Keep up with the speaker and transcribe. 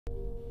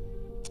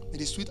May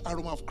the sweet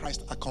aroma of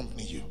Christ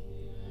accompany you.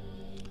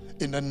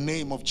 In the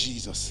name of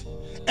Jesus.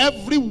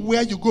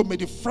 Everywhere you go, may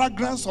the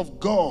fragrance of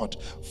God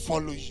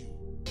follow you.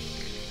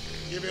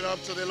 Give it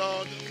up to the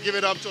Lord. Give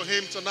it up to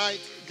Him tonight.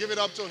 Give it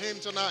up to Him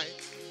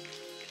tonight.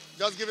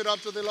 Just give it up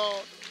to the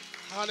Lord.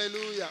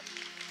 Hallelujah.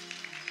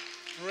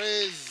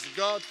 Praise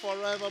God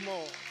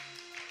forevermore.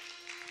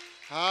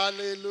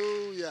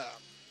 Hallelujah.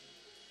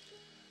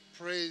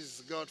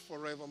 Praise God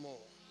forevermore.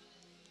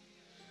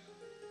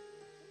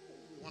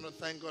 We want to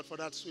thank God for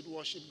that sweet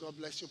worship. God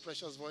bless you,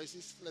 precious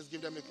voices. Let's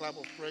give them a clap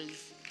of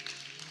praise.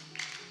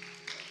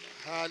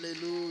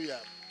 Hallelujah.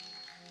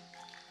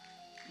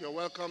 You're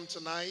welcome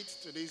tonight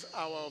to this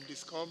hour of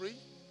discovery.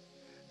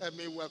 Let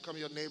me welcome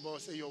your neighbor.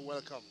 Say you're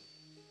welcome.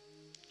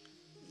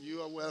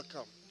 You are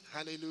welcome.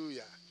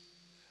 Hallelujah.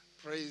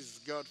 Praise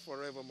God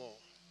forevermore.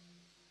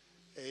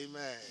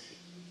 Amen.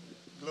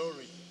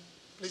 Glory.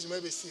 Please, you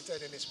may be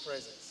seated in His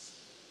presence.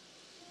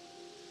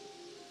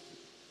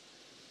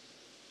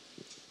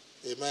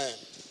 Amen.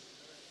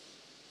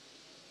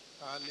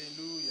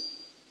 Hallelujah.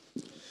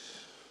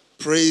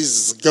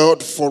 Praise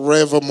God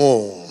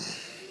forevermore.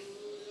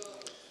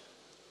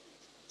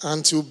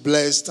 Aren't you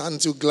blessed?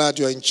 Aren't you glad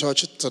you're in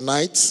church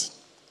tonight?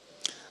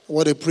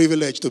 What a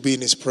privilege to be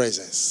in His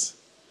presence.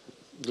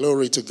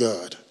 Glory to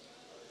God.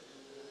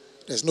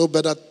 There's no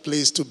better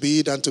place to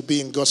be than to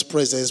be in God's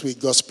presence with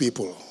God's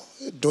people,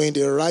 doing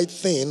the right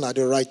thing at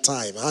the right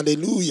time.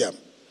 Hallelujah.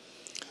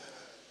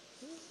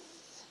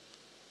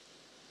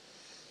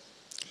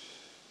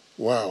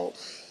 Wow.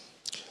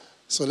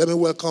 So let me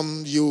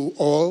welcome you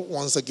all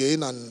once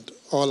again, and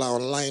all our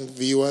online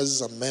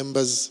viewers and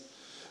members.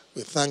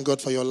 We thank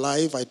God for your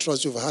life. I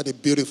trust you've had a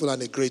beautiful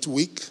and a great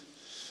week.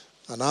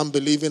 And I'm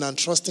believing and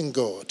trusting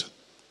God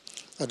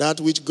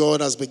that which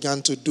God has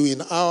begun to do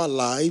in our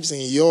lives,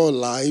 in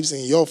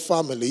your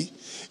family,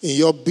 in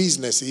your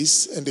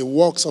businesses, in the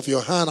works of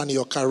your hand and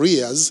your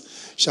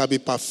careers shall be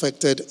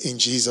perfected in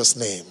Jesus'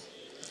 name.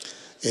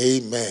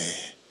 Amen.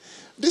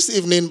 This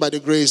evening, by the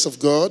grace of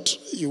God,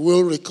 you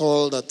will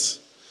recall that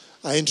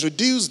I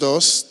introduced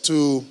us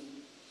to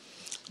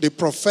the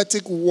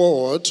prophetic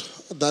word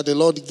that the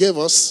Lord gave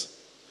us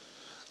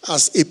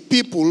as a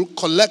people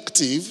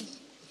collective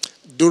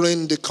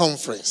during the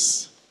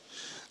conference.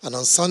 And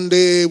on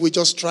Sunday, I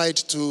tried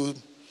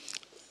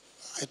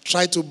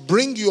to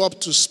bring you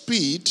up to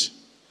speed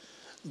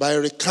by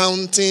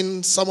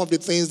recounting some of the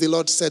things the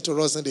Lord said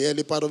to us in the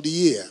early part of the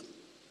year.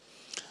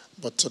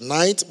 But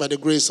tonight, by the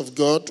grace of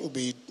God, we'll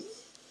be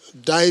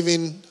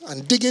diving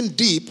and digging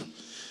deep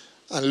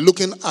and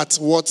looking at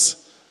what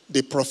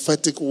the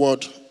prophetic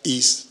word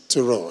is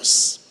to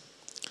us.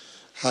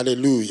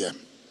 Hallelujah.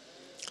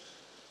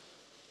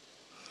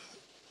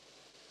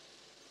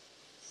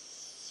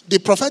 The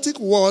prophetic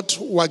word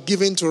were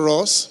given to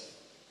us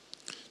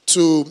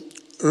to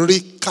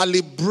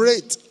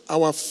recalibrate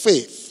our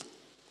faith.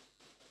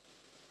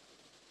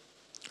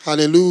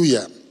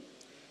 Hallelujah.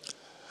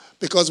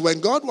 Because when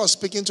God was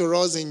speaking to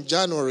us in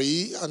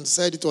January and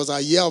said it was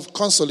a year of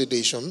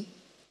consolidation,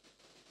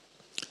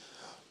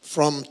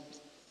 from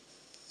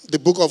the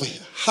book of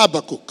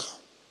Habakkuk,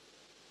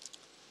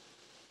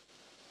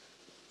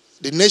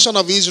 the nation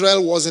of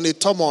Israel was in a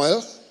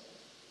turmoil,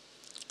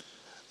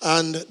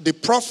 and the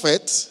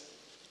prophet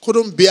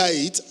couldn't bear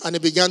it, and he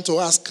began to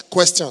ask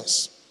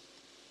questions.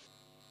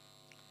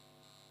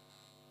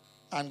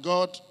 And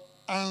God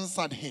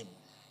answered him.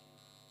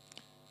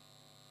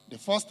 The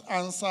first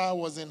answer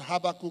was in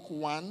Habakkuk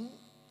 1,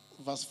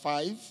 verse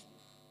 5.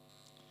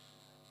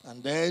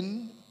 And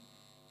then,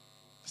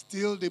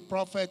 still the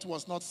prophet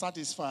was not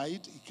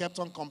satisfied. He kept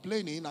on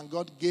complaining, and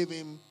God gave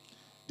him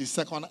the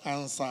second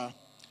answer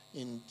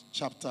in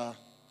chapter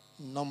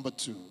number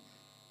 2.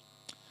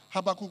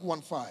 Habakkuk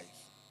 1:5.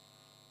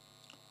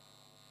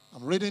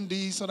 I'm reading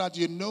this so that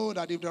you know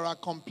that if there are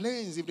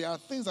complaints, if there are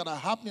things that are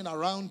happening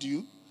around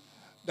you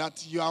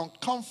that you are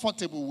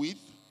uncomfortable with,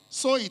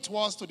 so it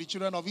was to the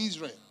children of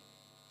Israel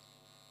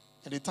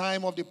in the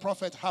time of the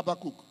prophet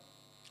Habakkuk.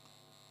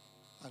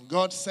 And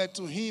God said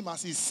to him,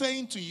 as He's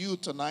saying to you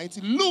tonight,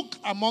 look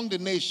among the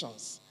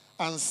nations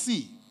and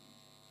see,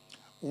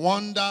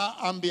 wonder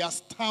and be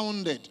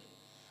astounded.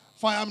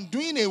 For I am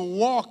doing a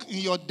work in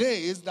your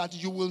days that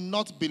you will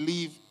not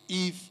believe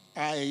if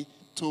I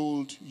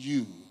told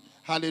you.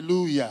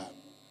 Hallelujah.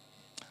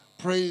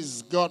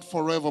 Praise God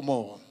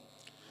forevermore.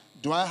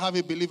 Do I have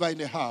a believer in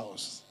the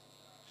house?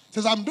 It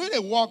says, I'm doing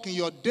a work in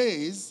your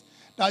days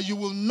that you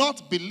will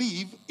not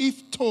believe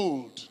if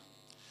told.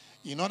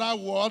 In other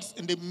words,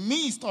 in the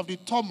midst of the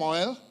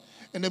turmoil,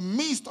 in the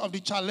midst of the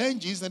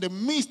challenges, in the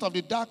midst of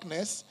the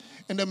darkness,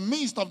 in the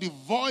midst of the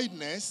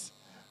voidness,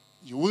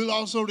 you will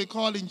also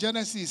recall in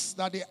Genesis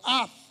that the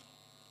earth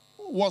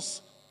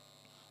was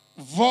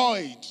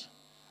void.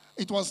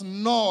 It was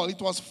null.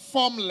 It was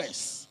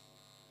formless.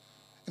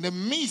 In the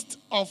midst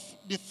of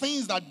the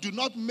things that do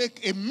not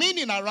make a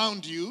meaning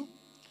around you,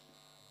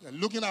 you're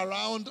looking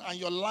around and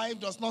your life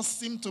does not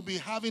seem to be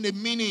having a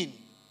meaning.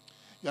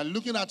 You're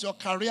looking at your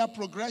career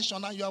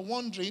progression and you're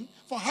wondering,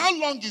 for how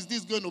long is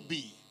this going to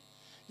be?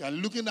 You are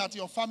looking at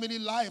your family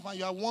life and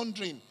you are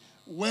wondering,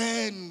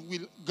 when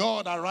will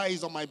God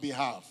arise on my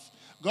behalf?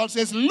 God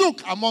says,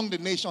 look among the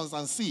nations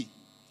and see.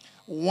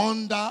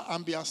 Wonder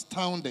and be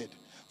astounded.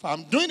 For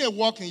I'm doing a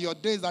work in your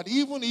days that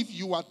even if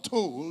you are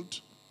told,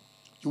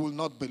 you will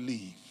not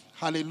believe.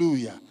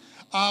 Hallelujah.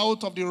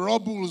 Out of the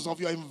rubbles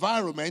of your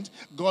environment,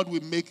 God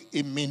will make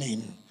a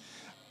meaning.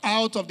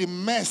 Out of the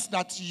mess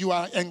that you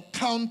are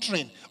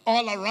encountering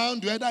all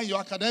around you, whether in your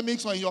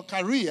academics or in your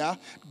career,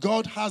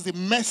 God has a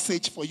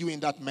message for you in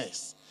that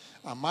mess.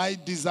 And my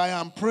desire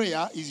and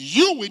prayer is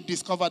you will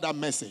discover that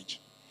message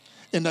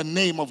in the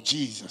name of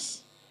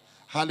Jesus.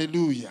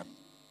 Hallelujah.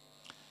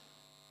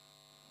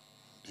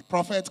 The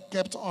prophet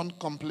kept on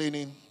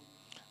complaining.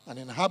 And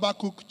in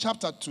Habakkuk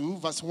chapter 2,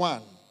 verse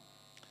 1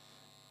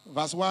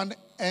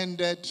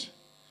 ended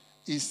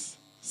his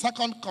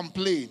second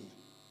complaint.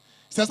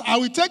 It says, I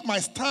will take my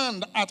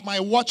stand at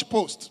my watch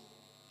post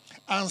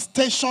and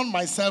station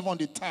myself on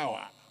the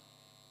tower.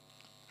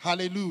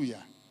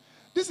 Hallelujah.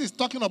 This is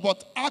talking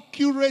about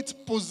accurate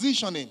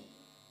positioning.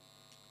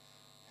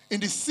 In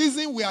the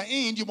season we are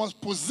in, you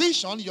must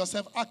position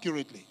yourself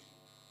accurately.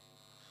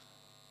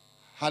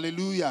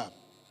 Hallelujah.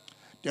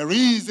 There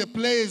is a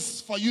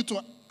place for you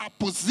to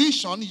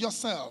position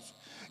yourself.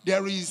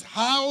 There is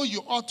how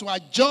you ought to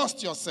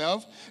adjust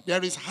yourself.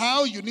 There is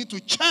how you need to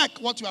check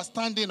what you are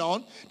standing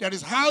on. There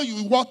is how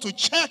you want to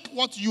check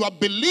what you are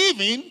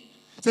believing.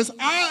 It says,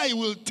 I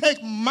will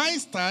take my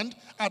stand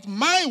at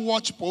my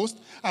watch post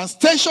and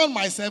station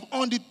myself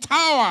on the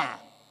tower.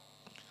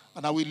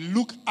 And I will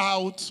look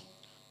out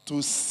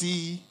to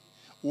see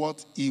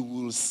what he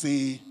will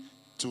say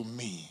to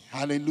me.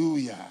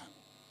 Hallelujah.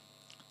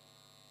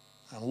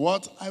 And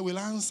what I will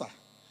answer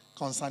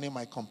concerning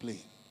my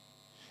complaint.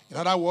 In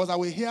other words, I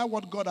will hear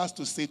what God has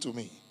to say to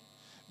me.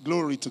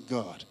 Glory to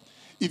God.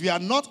 If you are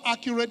not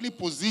accurately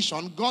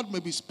positioned, God may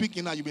be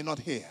speaking and you may not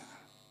hear.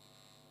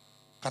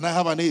 Can I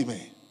have an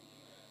amen?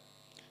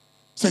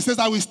 So he says,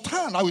 I will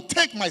stand. I will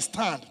take my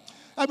stand.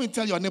 Let me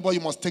tell your neighbor,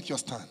 you must take your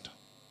stand.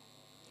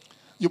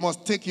 You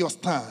must take your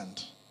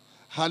stand.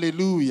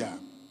 Hallelujah.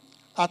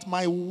 At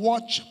my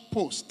watch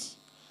post.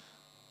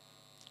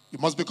 You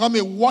must become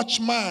a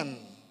watchman.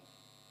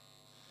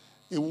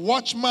 A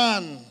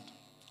watchman.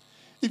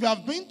 If you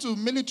have been to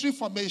military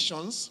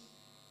formations,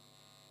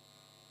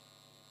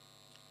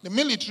 the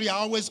military are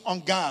always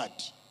on guard.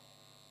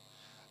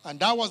 And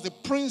that was the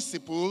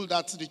principle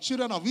that the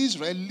children of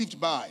Israel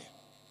lived by.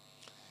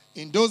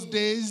 In those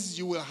days,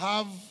 you will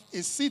have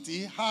a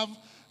city, have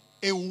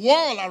a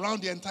wall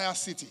around the entire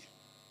city.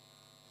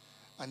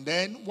 And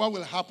then what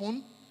will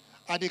happen?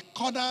 At the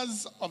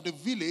corners of the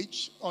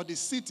village or the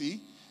city,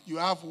 you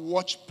have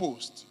watch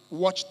posts,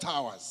 watch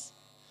towers.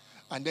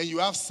 And then you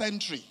have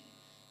sentry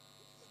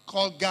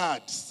called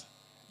guards.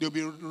 They'll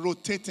be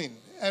rotating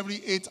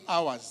every 8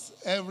 hours,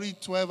 every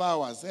 12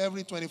 hours,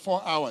 every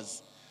 24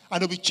 hours.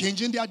 And they'll be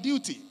changing their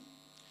duty.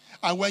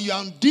 And when you're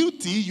on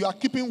duty, you are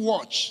keeping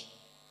watch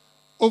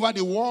over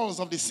the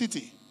walls of the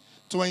city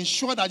to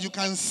ensure that you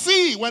can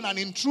see when an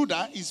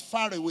intruder is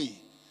far away.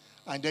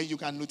 And then you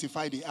can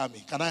notify the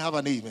army. Can I have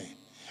an amen?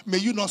 May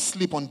you not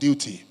sleep on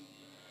duty.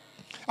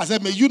 I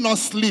said, may you not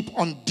sleep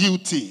on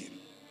duty.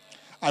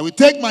 I will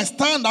take my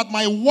stand at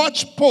my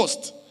watch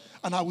post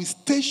and I will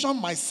station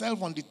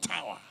myself on the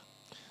tower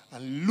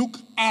and look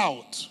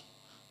out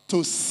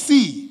to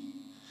see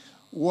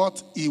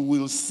what he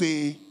will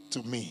say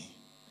to me.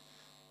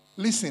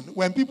 Listen,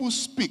 when people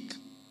speak,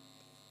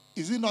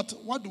 is it not,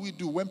 what do we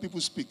do when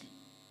people speak?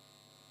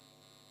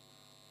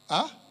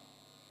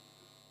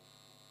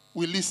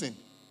 We listen.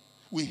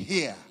 We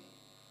hear.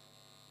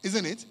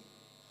 Isn't it?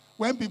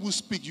 When people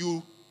speak,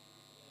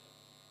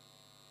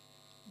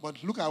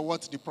 but look at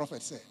what the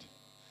prophet said.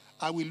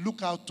 I will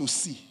look out to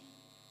see.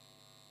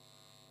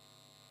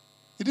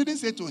 He didn't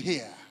say to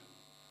hear.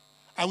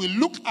 I will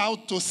look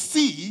out to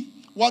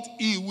see what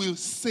he will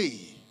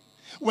say.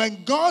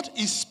 When God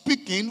is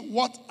speaking,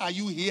 what are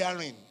you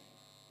hearing?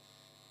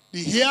 The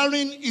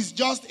hearing is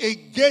just a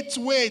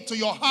gateway to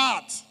your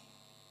heart,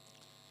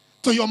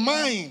 to your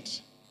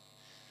mind,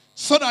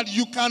 so that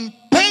you can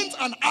paint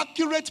an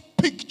accurate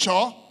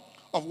picture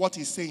of what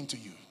he's saying to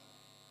you.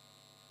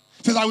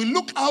 He says, I will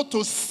look out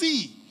to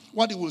see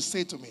what he will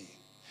say to me.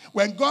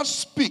 When God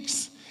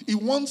speaks, he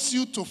wants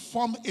you to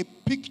form a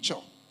picture.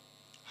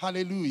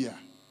 Hallelujah.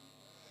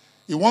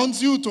 He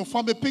wants you to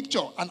form a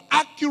picture, an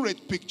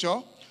accurate picture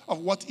of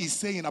what he's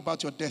saying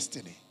about your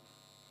destiny.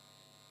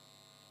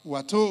 We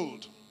are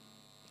told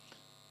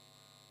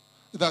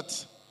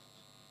that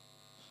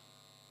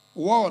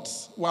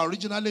words were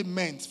originally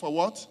meant for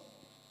what?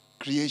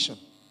 Creation.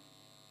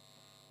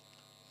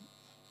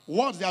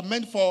 Words, they are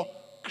meant for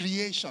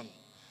creation.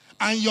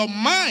 And your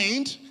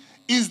mind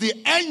is the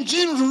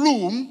engine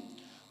room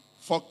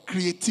for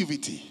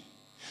creativity.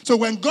 So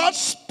when God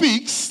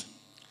speaks,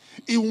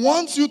 he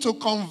wants you to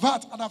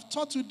convert. And I've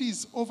taught you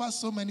this over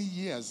so many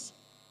years.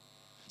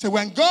 So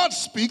when God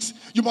speaks,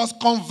 you must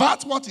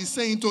convert what he's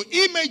saying to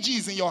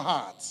images in your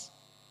heart.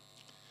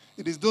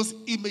 It is those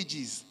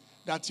images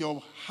that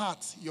your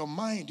heart, your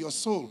mind, your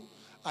soul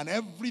and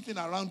everything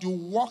around you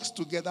works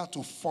together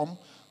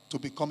to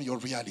become your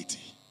reality.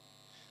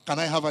 Can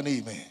I have an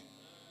amen?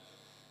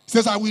 He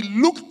says, I will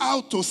look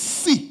out to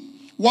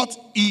see what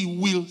he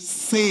will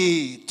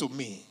say to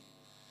me.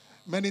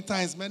 Many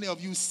times, many of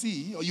you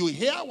see or you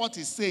hear what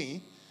he's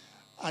saying,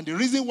 and the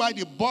reason why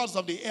the birds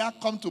of the air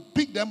come to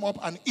pick them up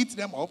and eat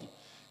them up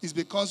is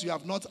because you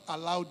have not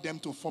allowed them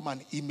to form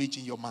an image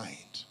in your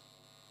mind.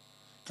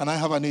 Can I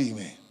have an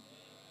amen?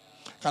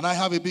 Can I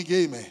have a big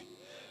amen?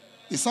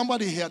 Is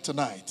somebody here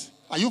tonight?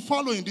 Are you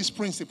following this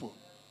principle?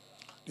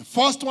 The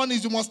first one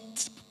is you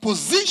must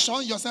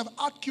position yourself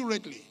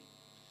accurately.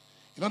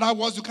 In other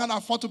words, you can't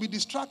afford to be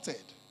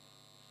distracted.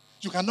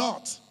 You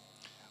cannot.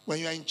 When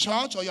you are in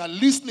church or you are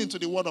listening to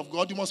the word of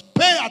God, you must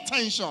pay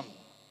attention.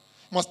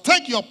 You must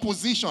take your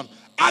position.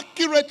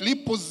 Accurately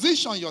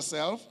position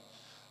yourself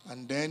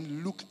and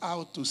then look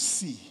out to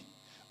see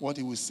what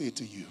he will say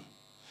to you.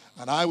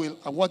 And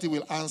what he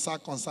will answer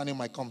concerning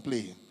my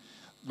complaint.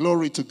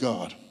 Glory to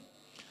God.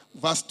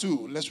 Verse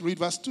 2. Let's read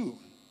verse 2.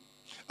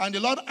 And the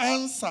Lord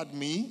answered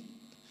me,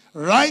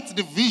 write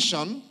the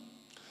vision,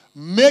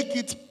 make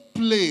it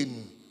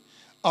plain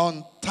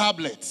on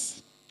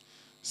tablets,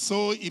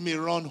 so he may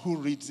run who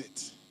reads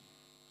it.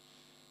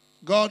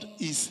 God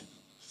is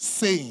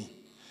saying,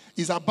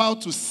 he's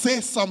about to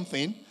say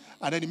something,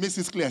 and then he makes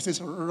it clear. He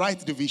says,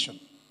 write the vision.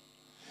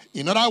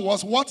 In other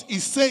words, what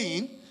he's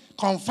saying,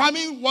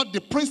 confirming what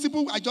the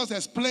principle I just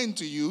explained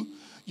to you,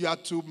 you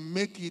have to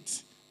make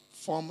it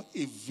form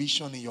a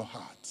vision in your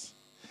heart.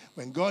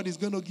 When God is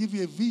going to give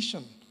you a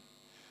vision,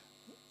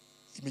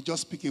 he may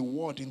just speak a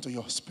word into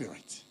your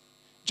spirit.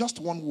 Just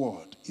one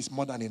word is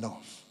more than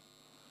enough.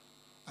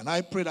 And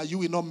I pray that you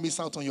will not miss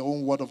out on your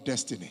own word of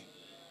destiny.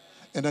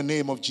 In the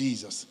name of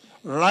Jesus.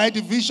 Write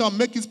the vision,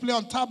 make it play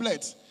on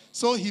tablets,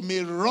 so he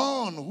may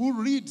run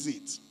who reads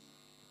it.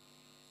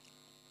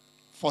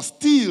 For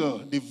still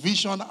the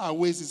vision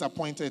awaits his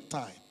appointed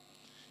time.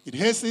 It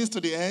hastens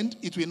to the end,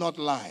 it will not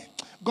lie.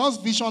 God's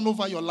vision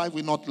over your life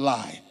will not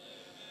lie.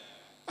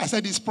 I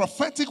said his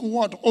prophetic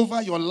word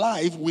over your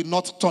life will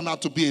not turn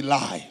out to be a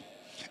lie.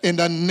 In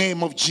the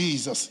name of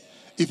Jesus.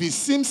 If it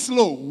seems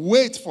slow,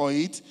 wait for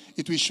it.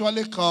 It will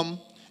surely come.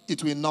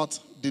 It will not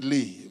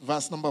delay.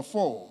 Verse number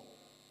 4.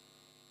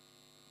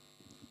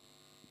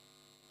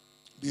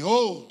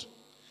 Behold,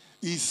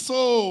 his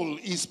soul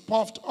is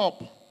puffed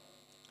up.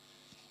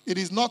 It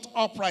is not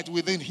upright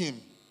within him,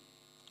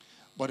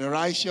 but the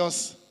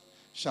righteous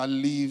shall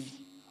live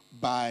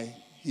by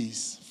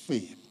his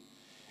faith.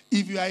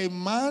 If you are a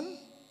man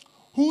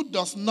who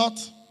does not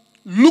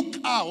look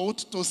out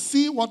to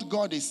see what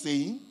God is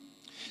saying,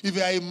 if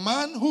you are a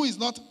man who is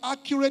not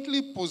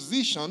accurately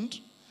positioned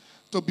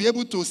to be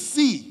able to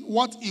see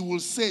what he will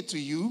say to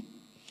you,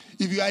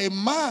 if you are a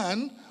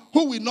man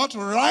who will not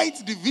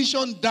write the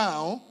vision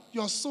down,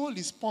 your soul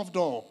is puffed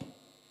up.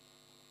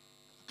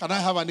 Can I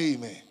have an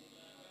amen?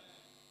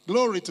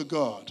 Glory to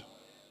God.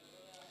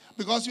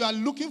 Because you are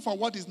looking for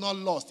what is not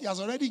lost. He has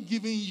already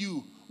given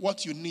you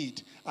what you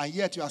need, and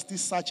yet you are still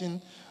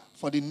searching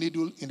for the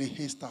needle in the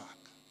haystack.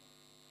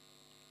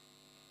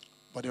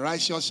 But the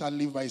righteous shall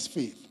live by his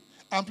faith.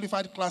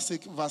 Amplified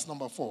Classic, verse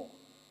number 4.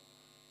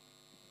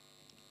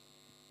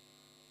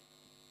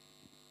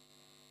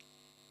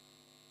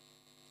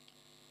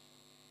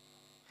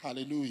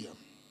 Hallelujah.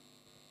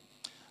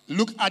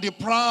 Look at the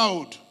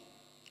proud.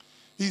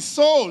 His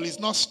soul is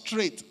not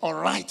straight or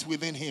right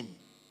within him.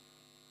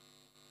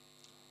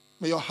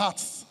 May your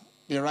hearts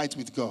be right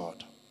with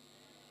God.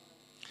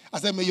 I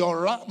said, may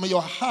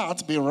your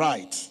heart be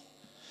right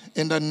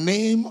in the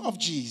name of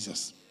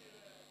Jesus.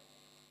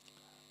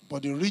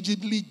 But the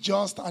rigidly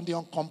just and the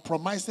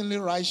uncompromisingly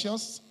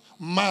righteous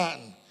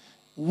man,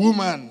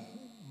 woman,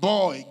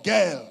 boy,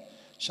 girl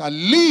shall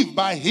live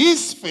by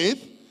his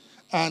faith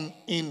and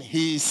in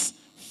his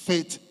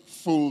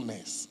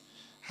faithfulness.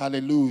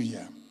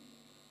 Hallelujah.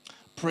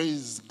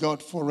 Praise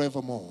God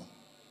forevermore.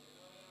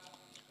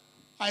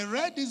 I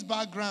read this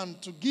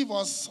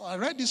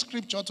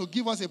scripture to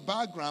give us a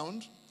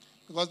background,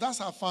 because that's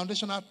our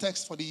foundational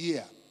text for the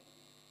year.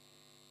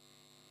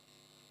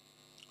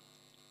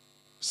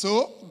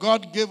 So,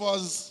 God gave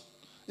us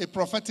a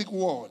prophetic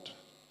word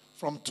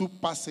from two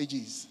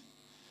passages.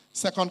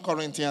 2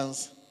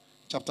 Corinthians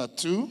chapter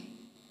 2,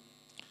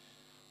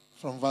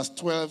 from verse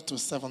 12 to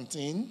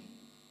 17,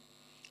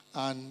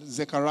 and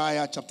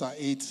Zechariah chapter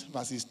 8,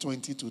 verses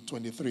 20 to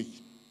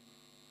 23.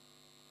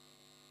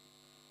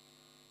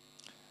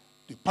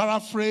 The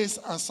paraphrase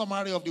and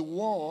summary of the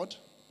word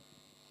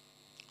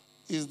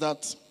is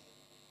that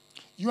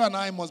you and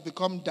I must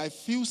become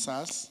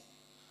diffusers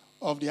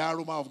of the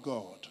aroma of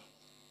God.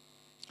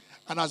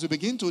 And as we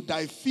begin to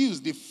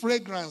diffuse the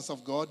fragrance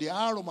of God, the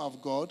aroma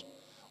of God,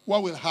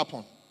 what will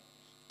happen?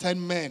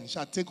 10 men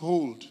shall take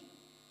hold.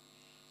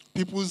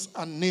 Peoples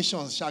and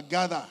nations shall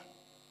gather.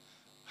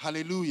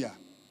 Hallelujah.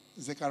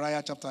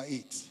 Zechariah chapter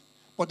 8.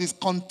 But it's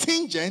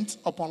contingent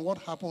upon what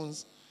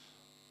happens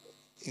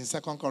in 2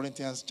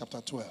 Corinthians chapter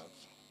 12.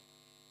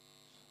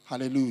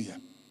 Hallelujah.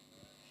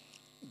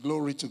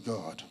 Glory to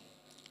God.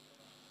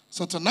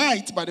 So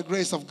tonight, by the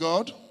grace of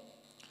God,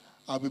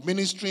 I'll be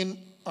ministering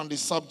on the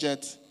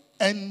subject,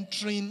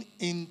 entering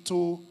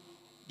into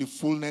the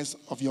fullness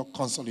of your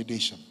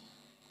consolidation.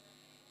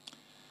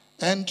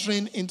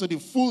 Entering into the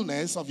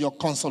fullness of your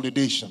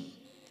consolidation.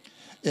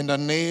 In the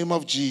name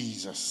of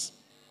Jesus.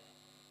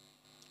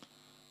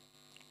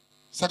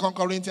 2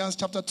 Corinthians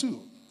chapter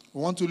 2.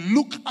 We want to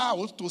look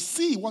out to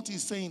see what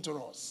he's saying to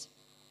us.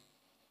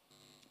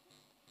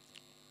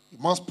 We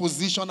must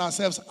position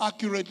ourselves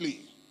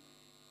accurately.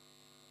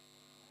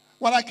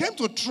 When I came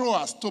to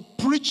Troas to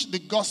preach the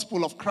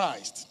gospel of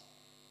Christ,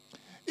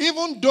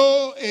 even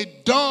though a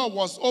door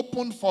was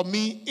opened for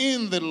me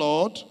in the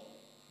Lord,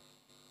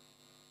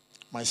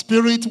 my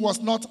spirit was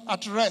not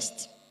at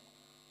rest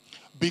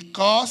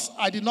because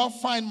I did not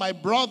find my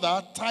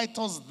brother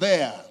Titus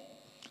there.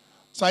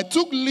 So I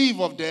took leave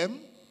of them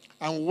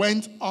and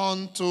went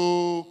on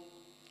to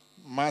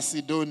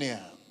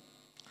Macedonia.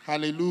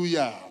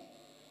 Hallelujah.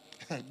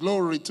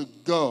 Glory to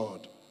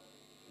God.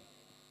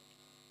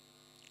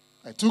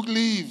 I took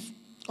leave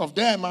of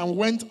them and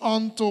went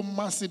on to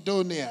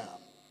Macedonia.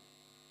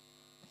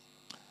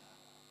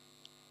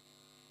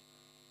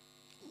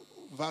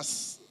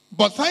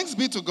 But thanks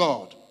be to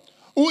God,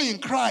 who in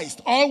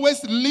Christ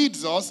always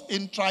leads us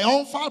in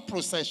triumphal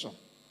procession,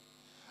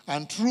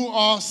 and through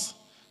us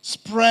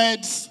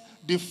spreads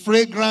the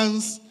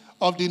fragrance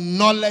of the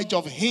knowledge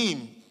of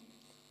him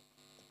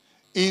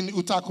in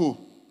Utaku,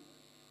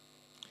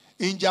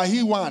 in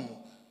Jahi 1,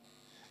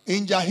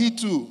 in Jahi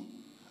 2,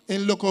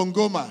 in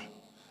Lokongoma,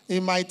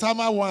 in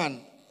Maitama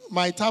 1,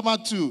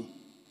 Maitama 2.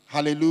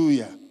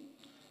 Hallelujah.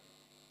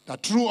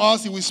 That through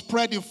us he will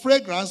spread the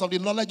fragrance of the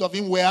knowledge of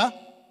him where?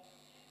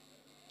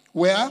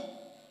 Where?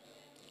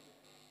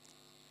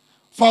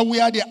 For we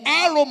are the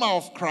aroma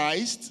of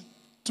Christ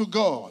to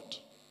God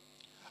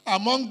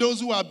among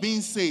those who are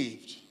being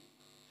saved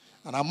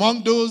and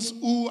among those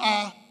who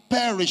are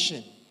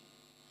perishing.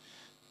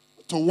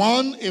 To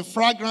one, a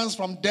fragrance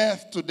from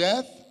death to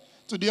death.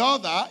 To the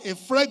other, a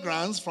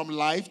fragrance from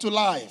life to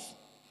life.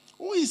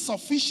 Who is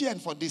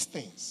sufficient for these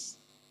things?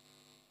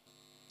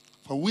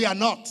 For we are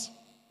not,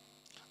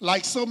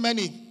 like so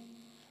many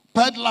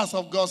peddlers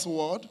of God's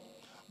word,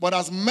 but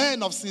as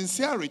men of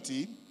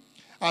sincerity,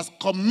 as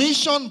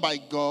commissioned by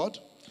God,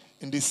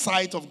 in the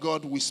sight of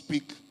God we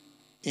speak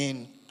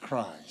in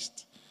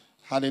Christ.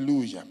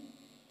 Hallelujah.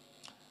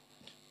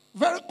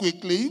 Very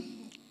quickly,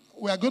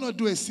 we are going to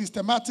do a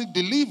systematic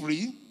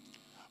delivery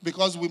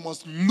because we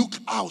must look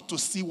out to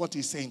see what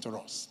he's saying to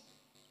us.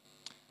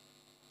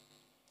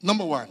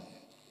 Number one,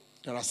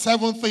 there are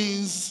 7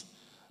 things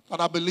that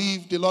I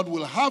believe the Lord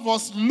will have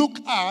us look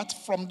at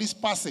from this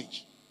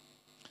passage.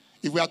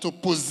 If we are to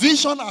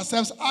position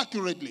ourselves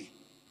accurately,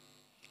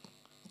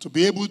 to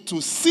be able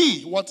to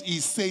see what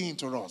he's saying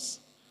to us,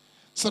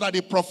 so that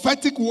the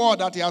prophetic word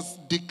that he has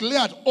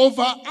declared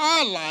over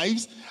our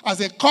lives as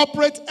a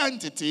corporate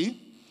entity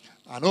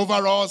and over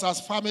us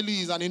as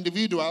families and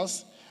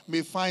individuals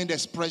may find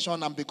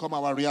expression and become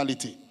our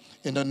reality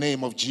in the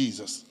name of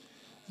Jesus.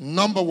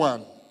 Number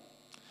one,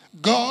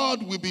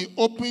 God will be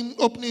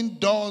opening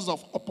doors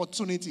of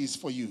opportunities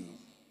for you.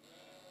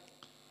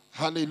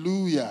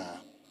 Hallelujah.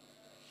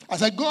 I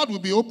said God will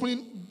be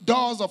opening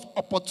doors of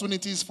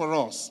opportunities for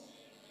us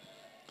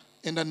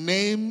in the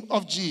name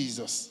of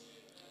Jesus.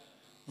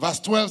 Verse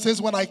 12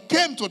 says, when I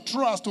came to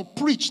Troas to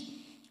preach,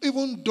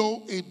 even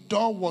though a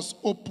door was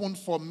opened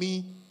for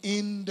me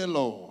in the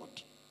Lord.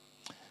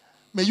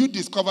 May you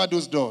discover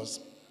those doors.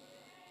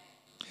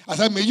 I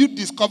said, may you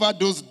discover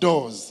those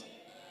doors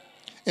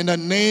in the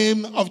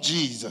name of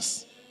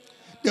Jesus.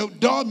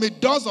 May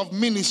doors of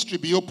ministry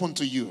be open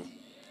to you.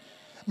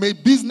 May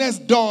business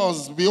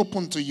doors be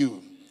open to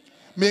you.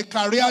 May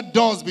career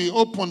doors be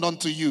opened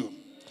unto you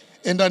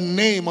in the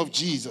name of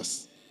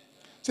Jesus.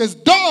 It says,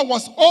 door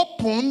was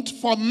opened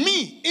for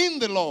me in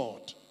the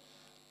Lord.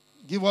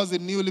 Give us the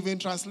New Living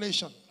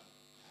Translation.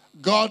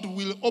 God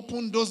will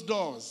open those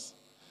doors.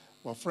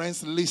 But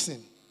friends,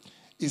 listen.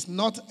 It's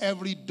not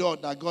every door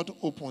that God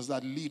opens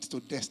that leads to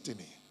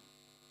destiny.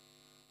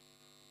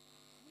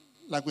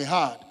 Like we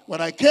heard, when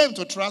I came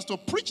to Troas to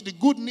preach the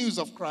good news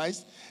of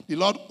Christ, the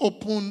Lord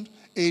opened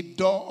a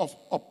door of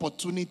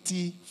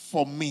opportunity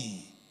for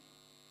me.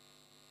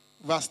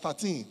 Verse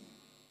 13.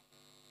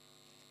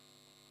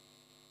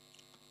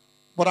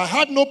 But I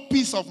had no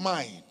peace of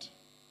mind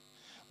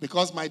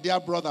because my dear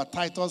brother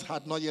Titus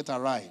had not yet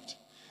arrived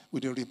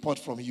with a report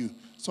from you.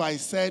 So I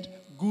said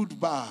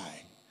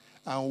goodbye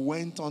and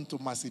went on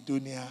to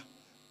Macedonia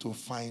to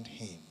find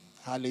him.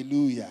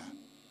 Hallelujah.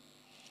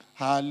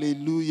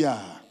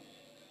 Hallelujah.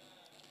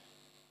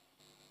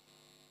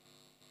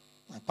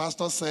 My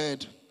pastor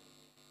said,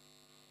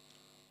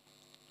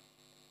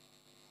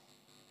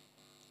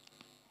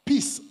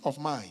 peace of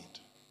mind,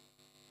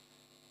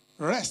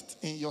 rest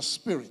in your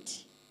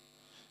spirit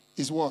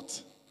is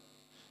what?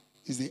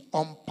 Is the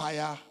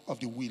umpire of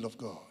the will of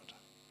God.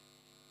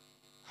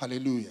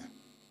 Hallelujah.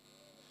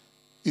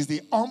 Is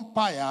the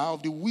umpire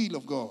of the will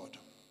of God.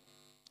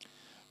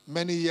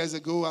 Many years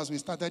ago, as we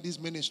started this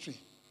ministry,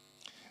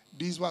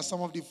 these were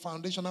some of the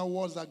foundational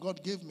words that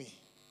God gave me.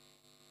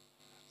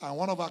 And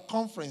one of our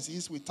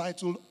conferences we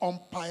titled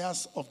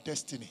Umpires of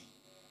Destiny.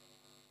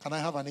 Can I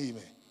have an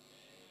amen?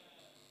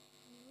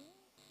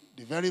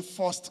 The very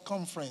first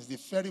conference, the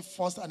very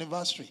first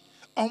anniversary,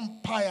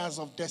 Umpires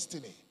of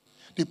Destiny.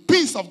 The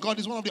peace of God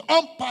is one of the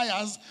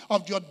umpires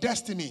of your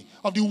destiny,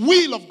 of the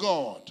will of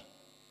God.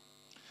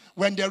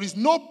 When there is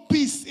no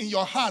peace in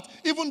your heart,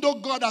 even though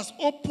God has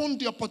opened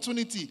the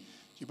opportunity,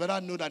 you better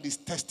know that He's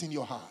testing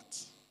your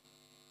heart.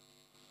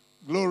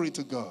 Glory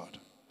to God.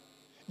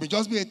 It may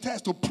just be a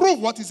test to prove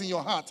what is in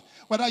your heart,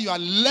 whether you are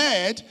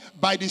led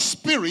by the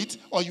Spirit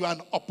or you are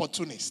an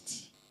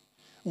opportunist.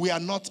 We are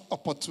not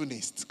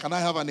opportunists. Can I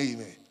have an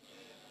amen?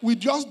 We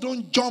just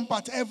don't jump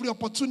at every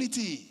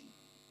opportunity.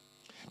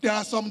 There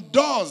are some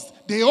doors,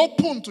 they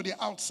open to the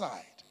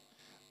outside.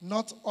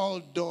 Not all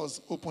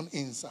doors open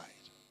inside.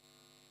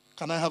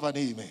 Can I have an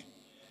amen?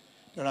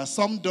 There are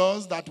some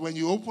doors that when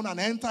you open and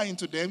enter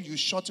into them, you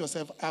shut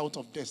yourself out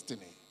of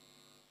destiny.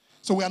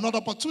 So we are not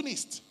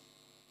opportunists.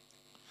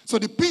 So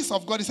the peace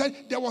of God, he said,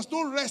 there was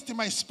no rest in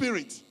my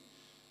spirit.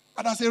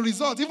 And as a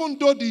result, even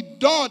though the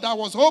door that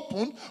was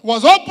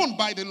opened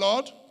by the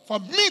Lord for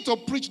me to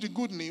preach the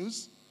good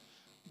news,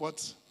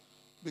 but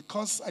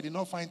because I did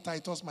not find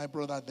Titus, my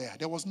brother,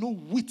 there was no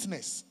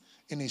witness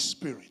in his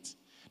spirit.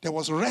 There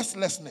was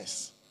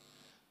restlessness.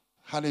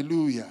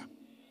 Hallelujah.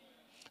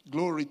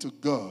 Glory to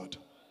God.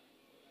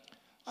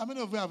 How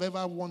many of you have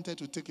ever wanted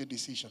to take a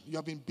decision? You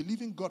have been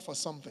believing God for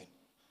something.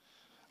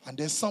 And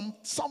then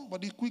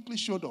somebody quickly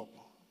showed up.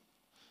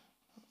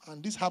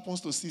 And this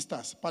happens to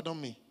sisters. Pardon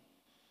me.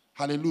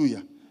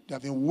 Hallelujah. They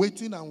have been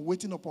waiting and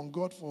waiting upon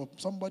God for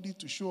somebody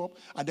to show up.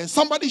 And then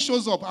somebody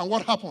shows up. And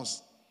what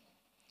happens?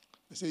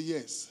 They say,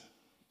 yes.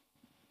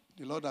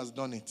 The Lord has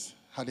done it.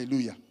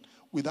 Hallelujah.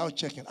 Without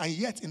checking. And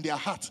yet in their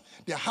heart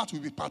will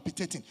be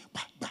palpitating.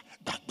 Bah, bah,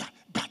 bah, bah,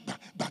 bah, bah,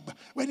 bah, bah.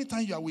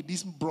 Anytime you are with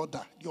this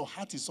brother, your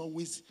heart is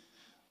always...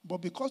 But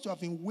because you have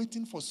been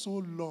waiting for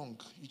so long,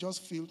 you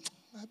just feel,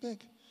 I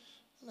beg,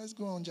 let's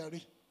go on,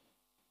 Jerry.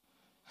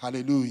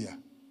 Hallelujah.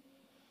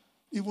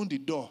 Even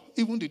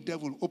the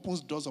devil opens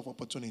doors of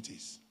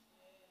opportunities.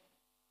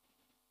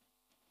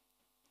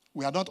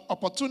 We are not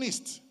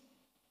opportunists.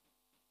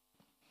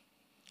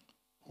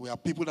 We are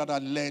people that are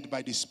led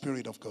by the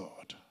Spirit of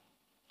God.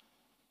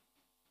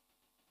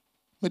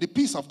 May the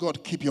peace of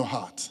God keep your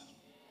heart.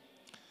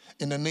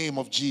 In the name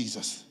of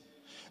Jesus.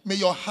 May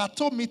your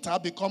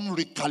heartometer become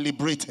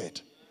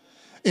recalibrated.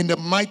 In the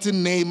mighty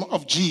name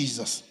of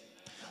Jesus.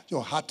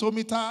 Your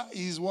heartometer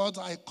is what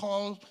I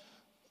call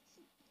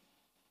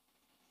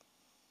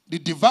the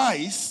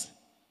device,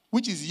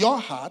 which is your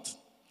heart,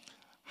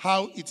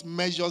 how it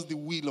measures the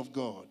will of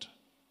God.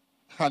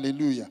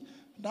 Hallelujah.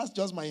 That's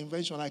just my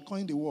invention. I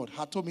coined the word,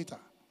 heartometer.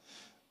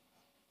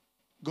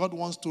 God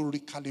wants to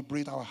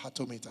recalibrate our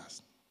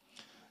heartometers.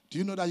 Do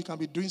you know that you can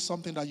be doing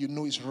something that you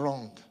know is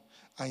wrong,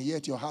 and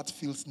yet your heart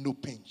feels no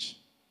pinch?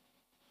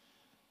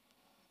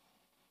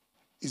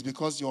 It's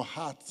because your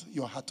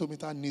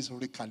heartometer needs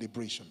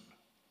recalibration.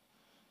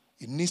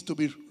 It needs to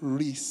be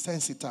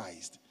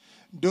resensitized.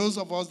 Those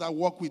of us that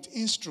work with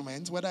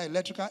instruments, whether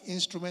electrical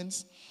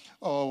instruments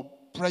or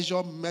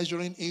pressure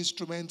measuring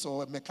instruments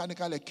or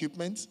mechanical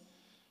equipment,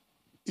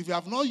 if you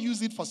have not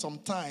used it for some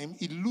time,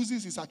 it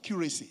loses its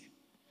accuracy.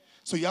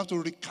 So you have to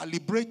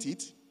recalibrate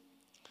it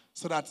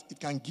so that it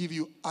can give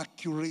you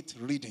accurate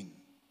reading.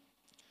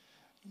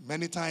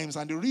 Many times,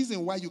 and the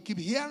reason why you keep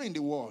hearing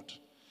the word,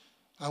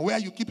 and where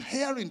you keep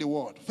hearing the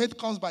word, faith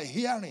comes by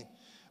hearing,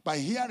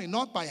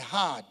 not by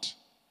heart.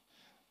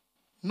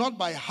 Not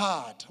by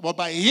heart, but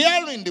by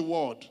hearing the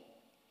word,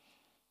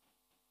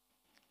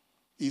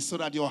 is so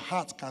that your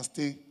heart can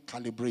stay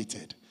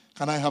calibrated.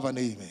 Can I have an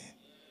amen?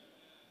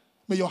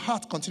 May your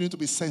heart continue to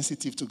be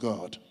sensitive to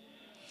God.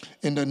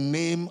 In the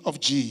name of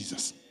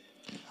Jesus.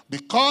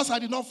 Because I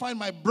did not find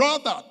my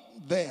brother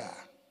there,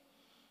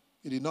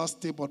 he did not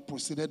stay but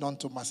proceeded on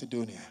to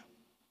Macedonia.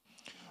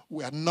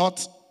 We are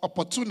not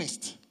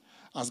opportunists.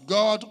 As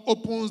God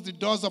opens the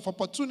doors of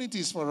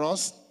opportunities for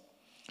us,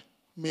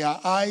 may our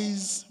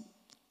eyes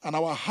and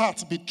our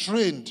hearts be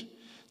trained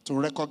to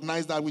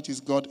recognize that which is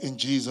God in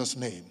Jesus'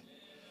 name.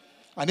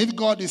 And if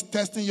God is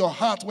testing your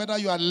heart, whether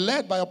you are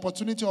led by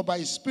opportunity or by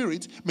His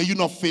Spirit, may you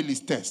not fail His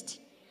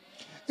test.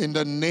 In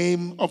the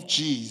name of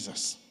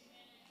Jesus.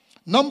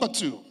 Number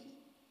 2,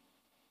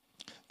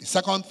 the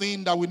second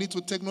thing that we need to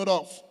take note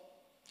of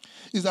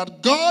is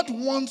that God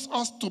wants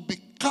us to be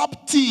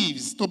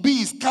captives, to be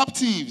His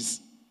captives,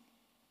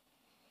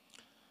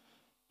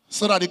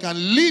 so that He can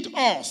lead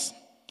us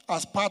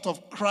as part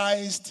of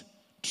Christ's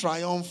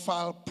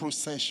triumphal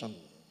procession.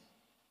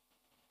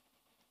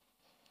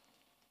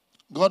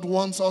 God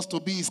wants us to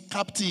be His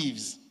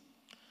captives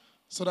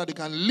so that He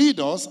can lead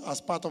us as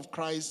part of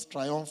Christ's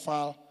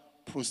triumphal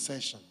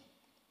procession.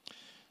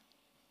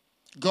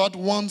 God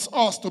wants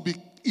us to be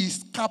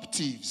His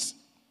captives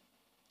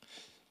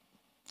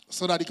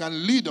so that He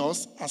can lead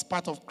us as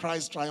part of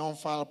Christ's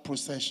triumphal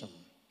procession.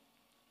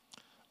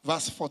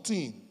 Verse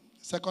 14,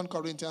 2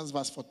 Corinthians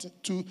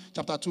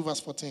chapter 2, verse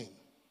 14.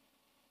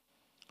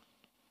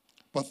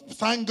 But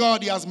thank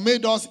God He has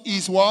made us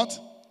His what?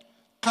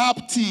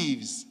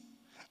 captives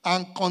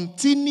and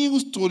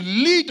continues to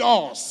lead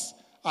us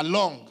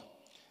along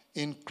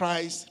in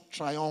Christ's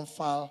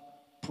triumphal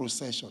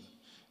procession.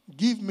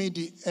 Give me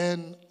the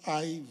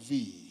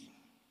NIV.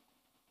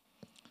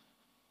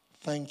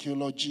 Thank you,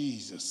 Lord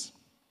Jesus.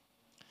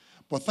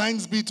 But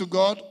thanks be to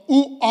God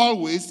who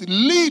always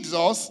leads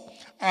us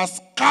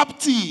as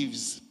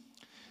captives.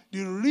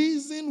 The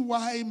reason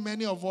why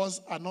many of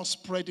us are not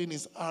spreading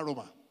his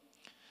aroma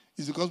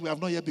is because we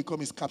have not yet become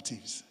his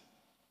captives.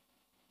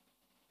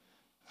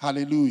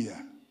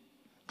 Hallelujah.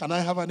 Can I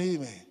have an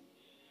amen?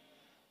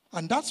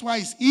 And that's why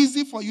it's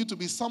easy for you to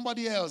be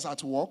somebody else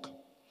at work.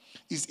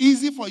 It's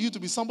easy for you to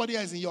be somebody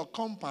else in your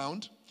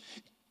compound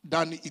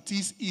than it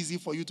is easy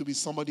for you to be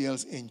somebody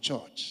else in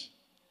church.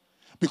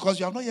 Because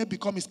you have not yet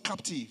become his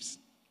captives.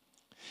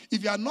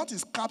 If you are not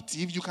his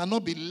captive, you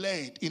cannot be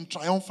led in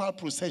triumphal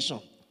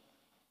procession.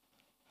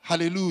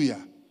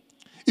 Hallelujah.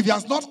 If he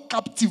has not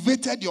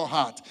captivated your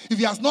heart, if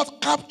he has not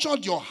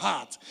captured your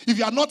heart, if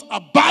you are not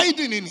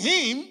abiding in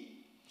him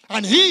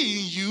and he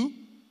in you,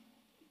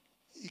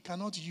 he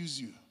cannot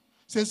use you. It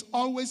says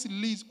always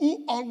leads.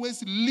 Who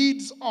always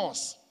leads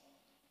us?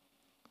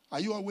 Are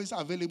you always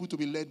available to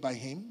be led by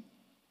him?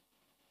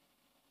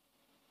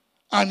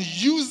 And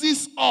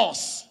uses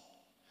us.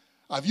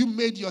 Have you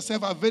made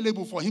yourself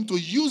available for him to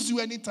use you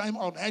anytime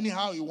or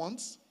anyhow he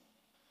wants?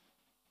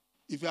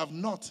 If you have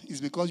not,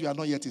 it's because you are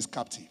not yet his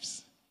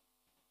captives.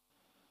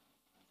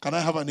 Can I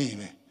have an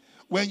amen?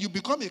 When you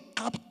become a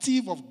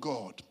captive of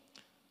God,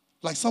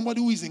 like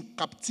somebody who is in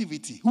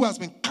captivity, who has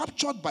been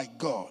captured by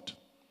God,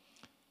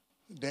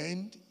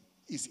 then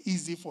it's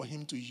easy for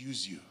him to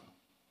use you.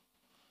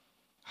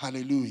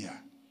 Hallelujah.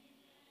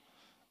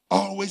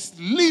 Always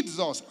leads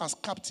us as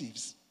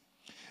captives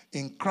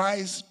in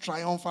Christ's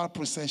triumphal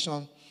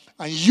procession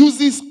and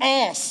uses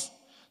us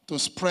to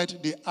spread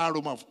the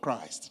aroma of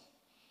Christ.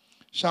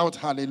 Shout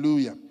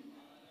hallelujah.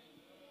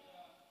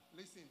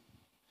 Listen,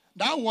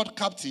 that word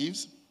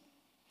captives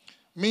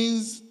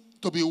means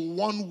to be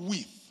one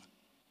with.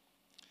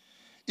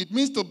 It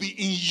means to be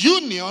in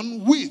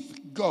union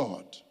with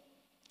God,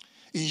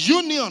 in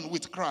union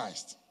with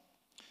Christ.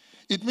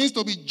 It means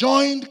to be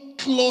joined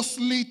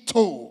closely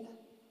to.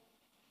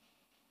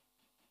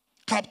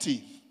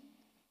 Captive.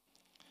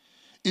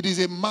 It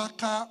is a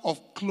marker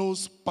of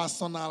close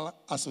personal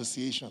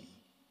association.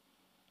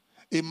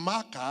 A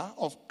marker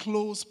of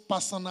close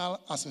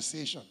personal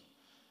association.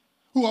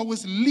 Who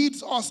always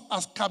leads us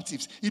as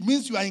captives. It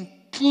means you are in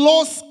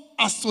close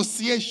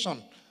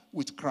association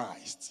with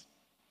Christ.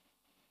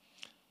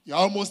 You're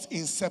almost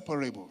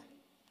inseparable.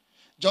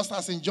 Just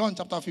as in John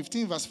chapter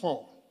 15 verse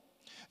 4.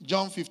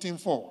 John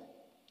 15:4.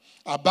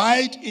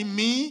 Abide in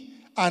me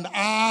and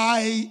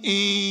I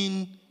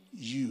in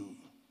you.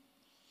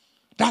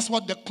 That's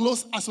what the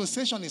close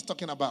association is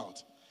talking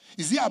about.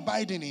 Is he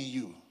abiding in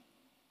you?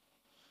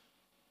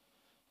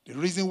 The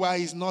reason why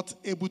he's not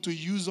able to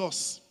use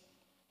us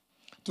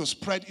to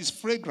spread his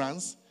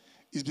fragrance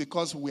is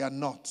because we are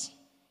not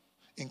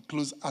in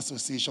close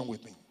association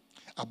with him.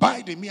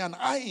 Abide in me and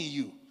I in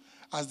you,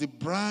 as the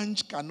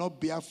branch cannot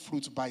bear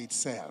fruit by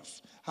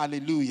itself.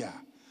 Hallelujah.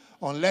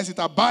 Unless it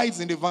abides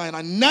in the vine,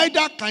 and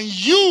neither can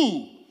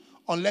you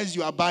unless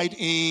you abide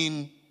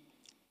in.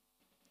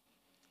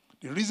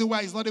 The reason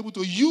why he's not able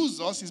to use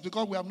us is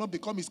because we have not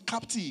become his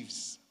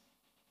captives.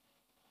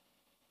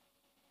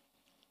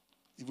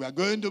 If we are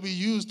going to be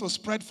used to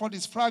spread forth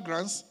his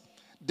fragrance,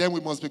 then we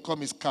must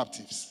become his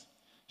captives.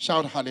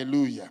 Shout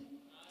hallelujah.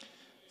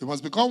 We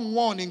must become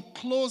one in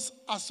close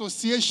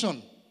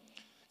association.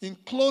 In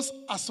close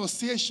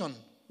association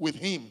with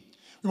him.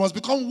 We must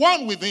become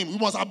one with him. We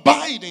must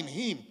abide in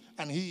him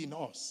and he in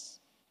us.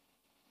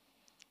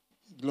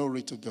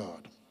 Glory to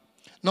God.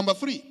 Number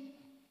three.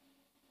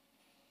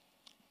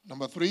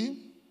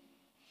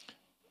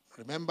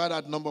 Remember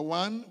that number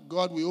one,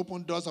 God will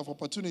open doors of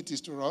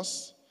opportunities to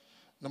us.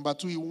 Number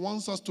two, he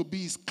wants us to be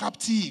his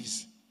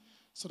captives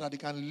so that he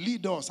can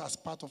lead us as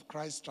part of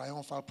Christ's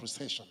triumphal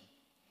procession.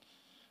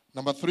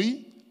 Number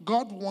three,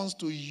 God wants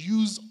to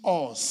use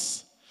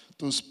us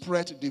to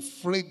spread the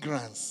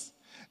fragrance,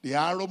 the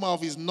aroma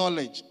of his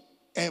knowledge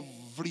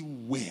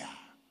everywhere.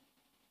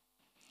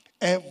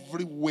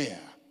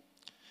 Everywhere.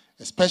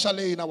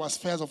 Especially in our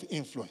spheres of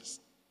influence.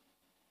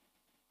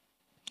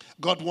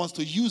 God wants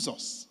to use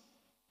us.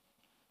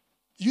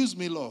 Use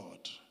me,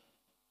 Lord.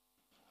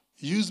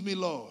 Use me,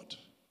 Lord.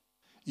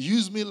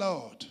 Use me,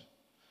 Lord.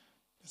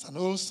 It's an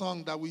old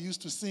song that we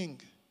used to sing.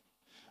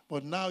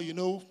 But now,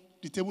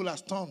 the table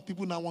has turned.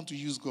 People now want to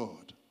use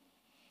God.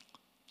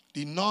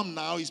 The norm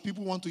now is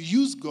people want to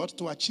use God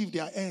to achieve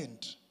their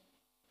end.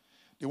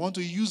 They want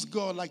to use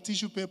God like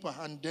tissue paper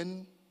and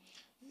then,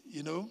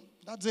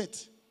 that's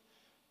it.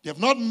 They have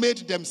not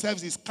made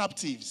themselves his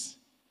captives.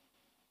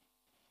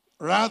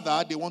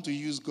 Rather, they want to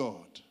use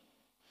God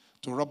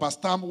to rubber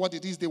stamp what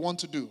it is they want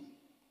to do.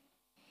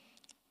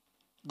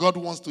 God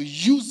wants to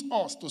use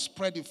us to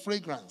spread the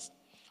fragrance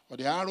or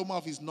the aroma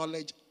of his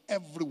knowledge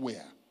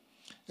everywhere,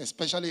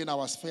 especially in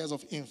our spheres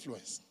of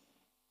influence.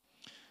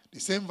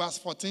 The same verse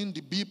 14,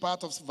 the B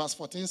part of verse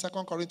 14, 2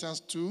 Corinthians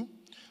 2,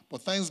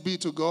 But thanks be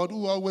to God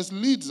who always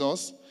leads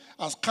us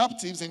as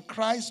captives in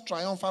Christ's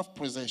triumphal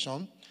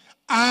procession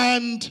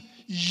and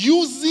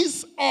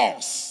uses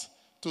us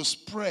to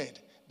spread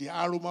the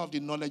aroma of the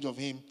knowledge of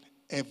him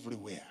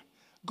everywhere.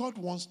 God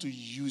wants to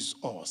use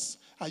us.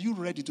 Are you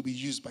ready to be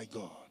used by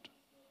God?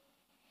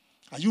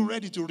 Are you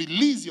ready to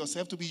release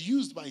yourself to be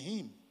used by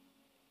him?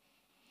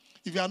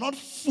 If you are not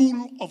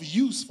full of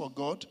use for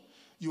God,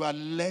 you are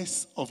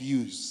less of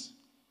use.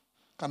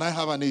 Can I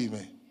have an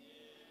amen?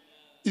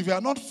 If you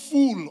are not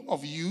full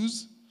of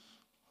use,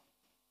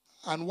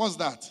 and what's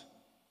that?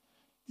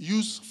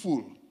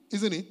 Useful,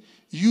 isn't it?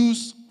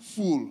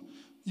 Useful.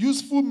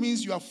 Useful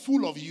means you are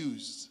full of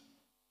use.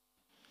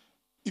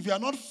 If you are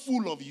not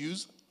full of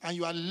use and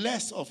you are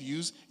less of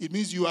use, it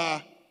means you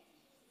are.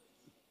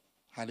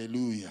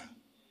 Hallelujah.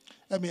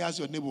 Let me ask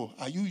your neighbor,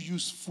 are you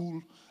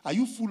useful? Are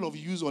you full of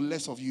use or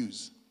less of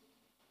use?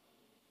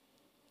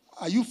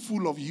 Are you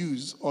full of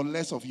use or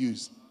less of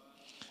use?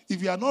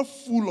 If you are not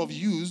full of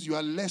use, you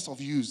are less of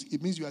use.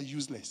 It means you are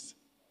useless.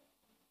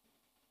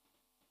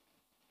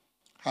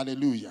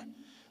 Hallelujah.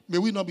 May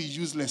we not be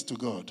useless to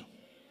God.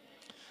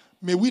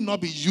 May we not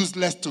be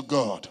useless to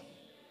God.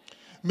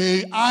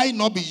 May I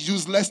not be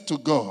useless to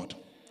God.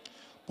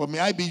 But may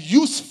I be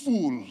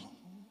useful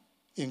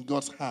in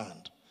God's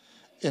hand.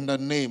 In the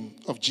name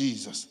of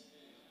Jesus.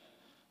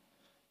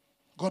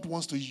 God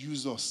wants to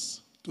use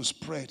us to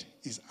spread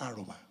his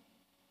aroma.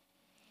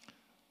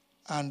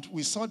 And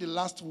we saw the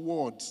last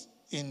words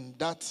in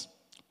that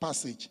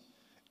passage.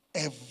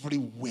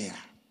 Everywhere.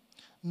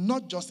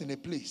 Not just in a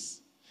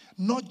place.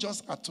 Not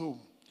just at home.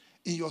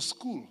 In your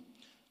school.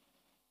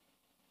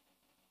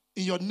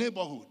 In your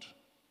neighborhood.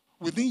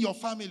 Within your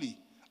family.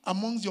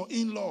 Amongst your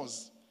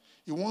in-laws.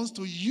 He wants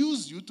to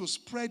use you to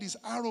spread his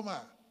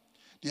aroma.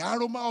 The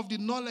aroma of the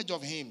knowledge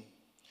of him.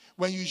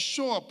 When you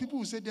show up, people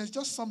will say there's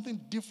just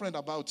something different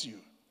about you.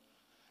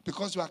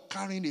 Because you are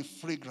carrying a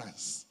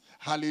fragrance.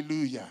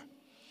 Hallelujah.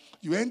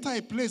 You enter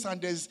a place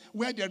and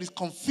where there is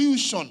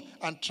confusion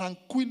and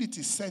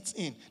tranquility sets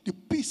in. The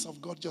peace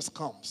of God just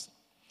comes.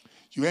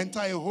 You enter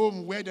a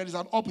home where there is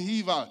an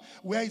upheaval,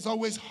 where it's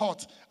always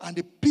hot, and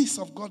the peace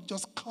of God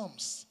just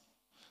comes.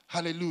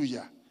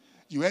 Hallelujah.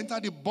 You enter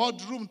the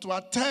boardroom to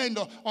attend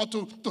or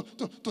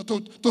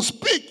to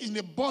speak in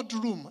a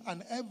boardroom,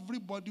 and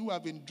everybody who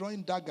have been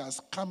drawing daggers,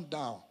 calm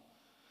down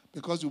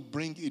because you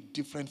bring a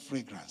different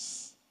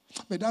fragrance.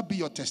 May that be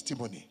your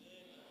testimony.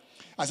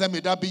 I said, may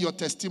that be your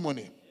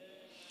testimony.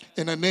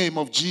 In the name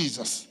of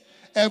Jesus.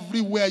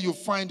 Everywhere you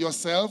find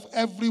yourself,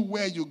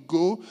 everywhere you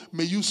go,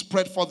 may you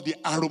spread forth the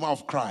aroma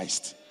of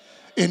Christ.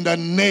 In the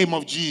name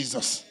of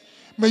Jesus.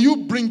 May you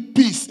bring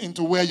peace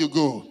into where you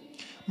go.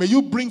 May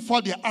you bring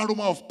forth the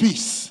aroma of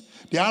peace,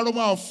 the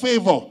aroma of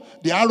favor,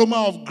 the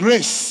aroma of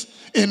grace.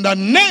 In the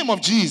name of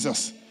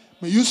Jesus.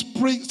 May you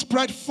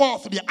spread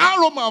forth the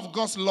aroma of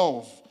God's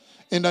love.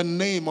 In the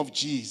name of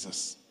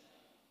Jesus.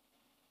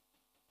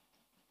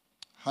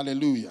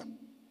 Hallelujah.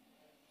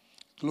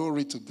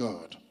 Glory to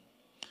God.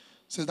 It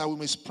says that we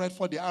may spread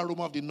forth the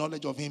aroma of the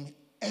knowledge of him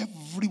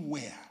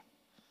everywhere.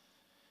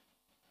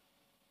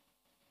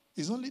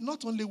 It's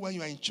not only when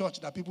you are in church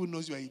that people know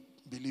you are a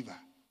believer.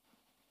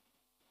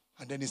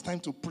 And then it's time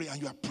to pray and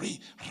you are praying.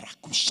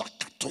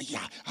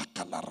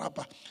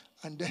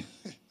 And then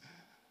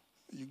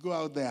you go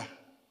out there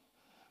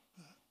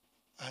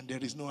and there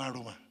is no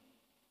aroma.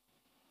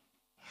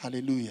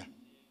 Hallelujah.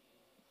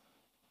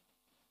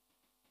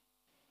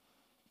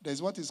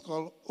 There's what is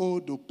called eau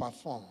de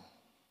parfum.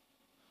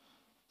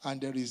 And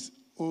there is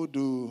eau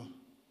de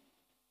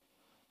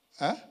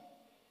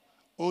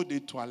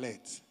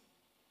toilette.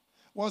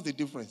 What's the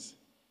difference?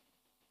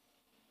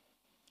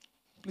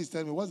 Please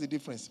tell me, what's the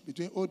difference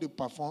between eau de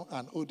parfum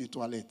and eau de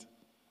toilette?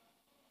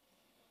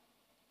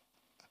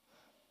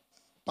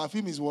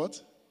 Perfume is what?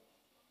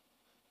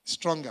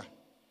 Stronger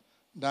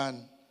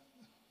than,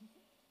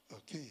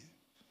 okay.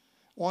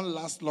 One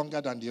lasts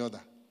longer than the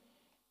other.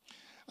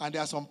 And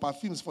there are some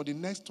perfumes for the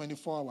next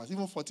 24 hours,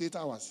 even 48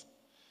 hours.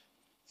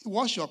 You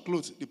wash your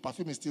clothes, the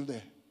perfume is still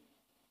there.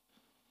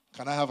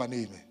 Can I have an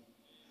amen?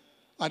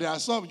 And there are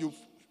some,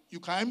 you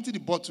can empty the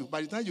bottle.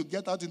 By the time you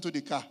get out into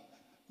the car,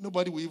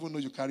 nobody will even know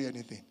you carry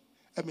anything.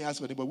 Let me ask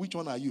your neighbor, which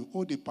one are you?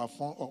 Eau de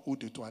parfum or eau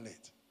de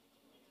toilette?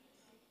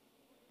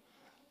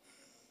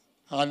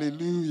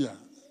 Hallelujah.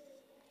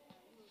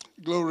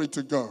 Glory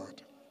to God.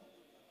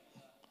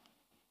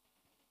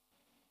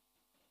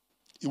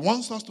 He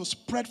wants us to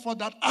spread forth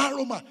that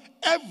aroma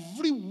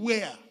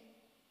everywhere.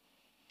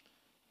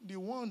 The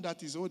one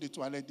that is eau de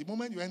toilette, the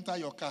moment you enter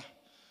your car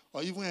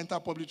or even enter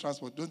public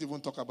transport, don't even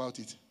talk about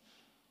it.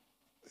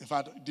 In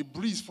fact, the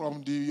breeze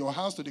from your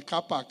house to the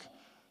car park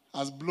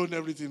has blown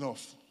everything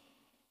off.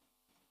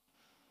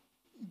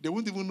 They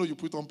won't even know you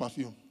put on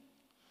perfume.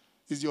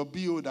 It's your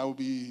BO that will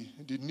be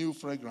the new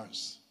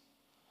fragrance.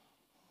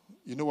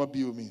 You know what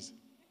BO means?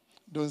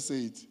 Don't say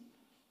it.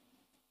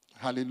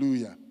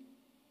 Hallelujah.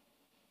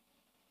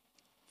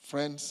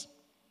 Friends,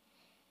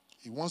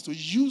 he wants to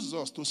use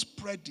us to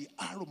spread the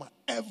aroma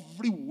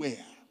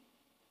everywhere.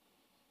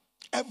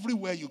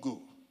 Everywhere you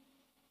go.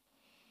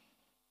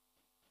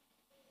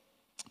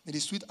 May the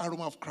sweet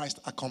aroma of Christ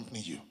accompany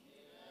you.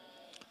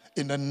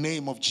 In the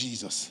name of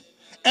Jesus.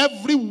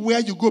 Everywhere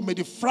you go, may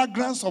the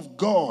fragrance of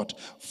God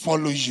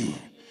follow you.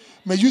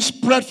 May you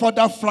spread for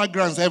that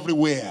fragrance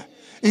everywhere.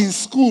 In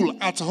school,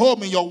 at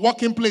home, in your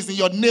working place, in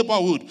your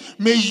neighborhood.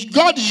 May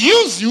God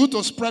use you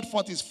to spread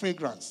forth his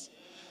fragrance.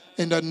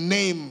 In the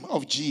name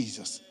of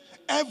Jesus.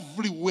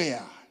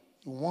 Everywhere,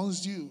 he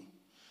wants you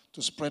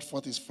to spread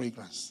forth his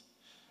fragrance.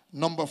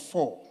 Number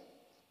 4.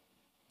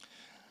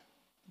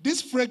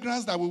 This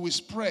fragrance that we will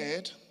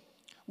spread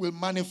will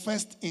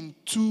manifest in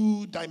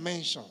 2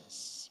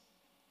 dimensions.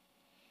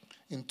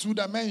 In 2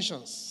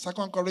 dimensions.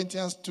 2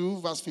 Corinthians 2,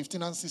 verse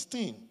 15 and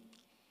 16.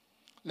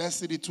 Let's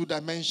see the 2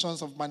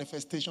 dimensions of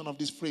manifestation of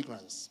this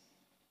fragrance.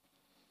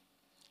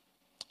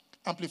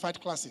 Amplified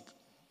Classic.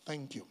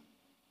 Thank you.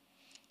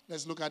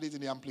 Let's look at it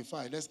in the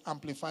Amplified. Let's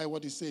amplify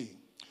what he's saying.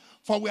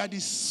 For we are the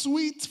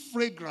sweet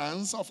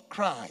fragrance of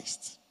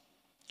Christ,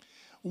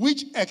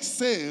 which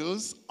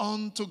exhales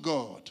unto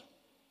God,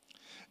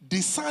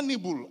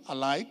 discernible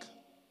alike.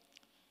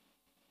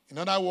 In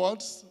other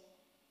words,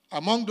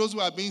 among those who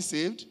are being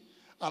saved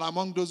and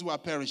among those who are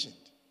perishing.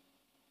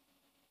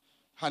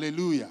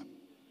 Hallelujah.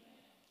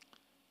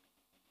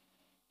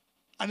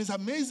 And it's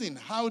amazing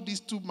how these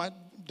 2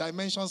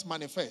 dimensions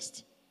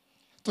manifest.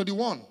 To the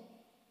one,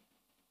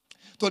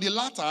 to the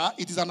latter,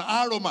 it is an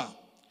aroma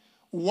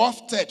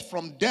wafted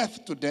from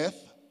death to death,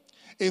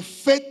 a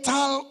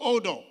fatal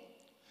odor,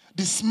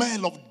 the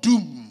smell of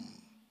doom.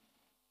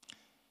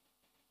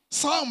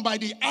 Some by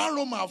the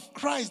aroma of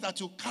Christ that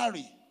you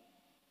carry,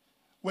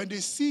 when they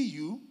see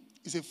you,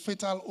 it's a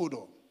fatal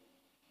odor.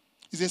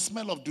 It's a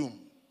smell of doom.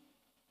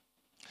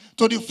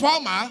 To the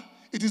former,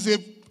 it is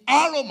an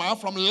aroma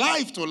from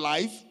life to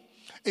life,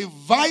 a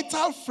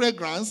vital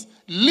fragrance,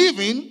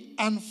 living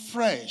and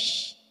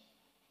fresh.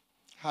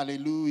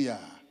 Hallelujah.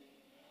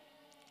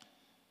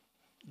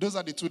 Those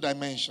are the 2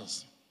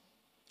 dimensions.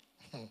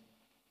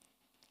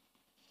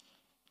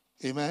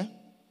 Amen.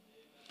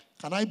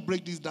 Can I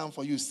break this down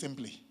for you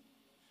simply?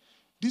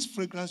 This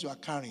fragrance you are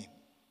carrying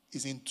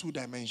is in 2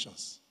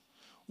 dimensions.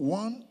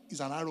 One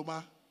is an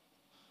aroma.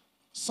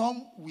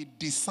 Some will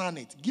discern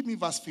it. Give me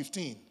verse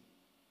 15.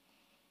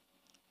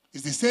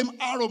 It's the same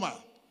aroma,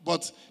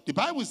 but the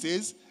Bible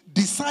says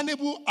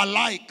discernible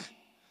alike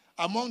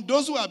among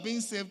those who are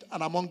being saved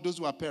and among those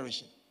who are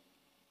perishing.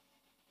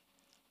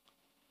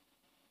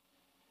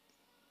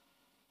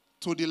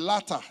 To the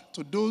latter,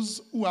 to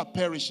those who are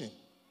perishing,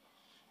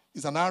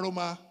 is an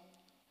aroma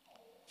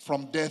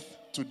from death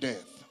to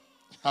death.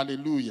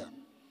 Hallelujah.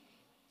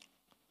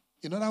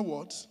 In other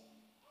words,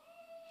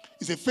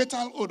 it's a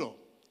fatal odor.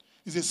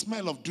 It's a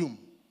smell of doom.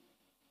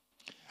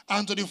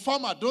 And to the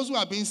former, those who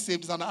are being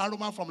saved, is an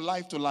aroma from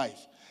life to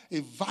life. A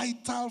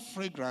vital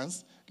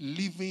fragrance,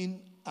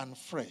 living and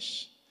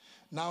fresh.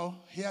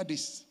 Now, hear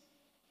this.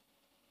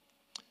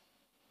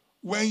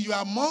 When you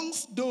are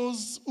amongst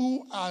those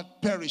who are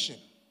perishing,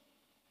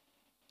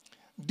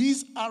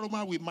 this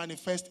aroma will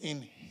manifest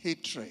in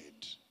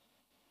hatred.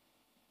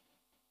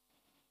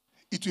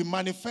 It will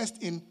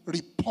manifest in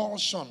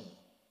repulsion.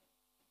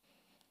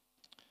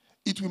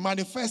 It will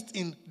manifest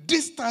in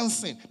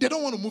distancing. They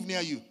don't want to move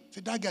near you.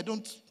 Say, that guy,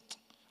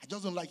 I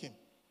just don't like him.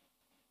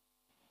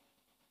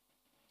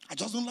 I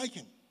just don't like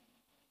him.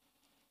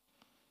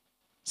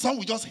 Some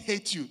will just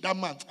hate you. That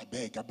man, I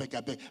beg.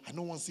 I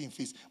don't want to see him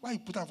face. Why you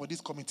put on for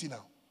this committee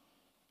now?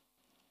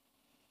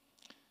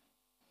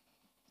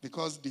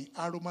 Because the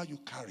aroma you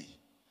carry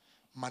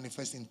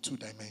manifests in 2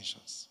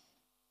 dimensions.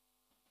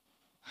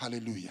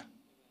 Hallelujah.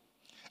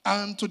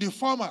 And to the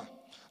former,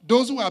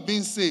 those who are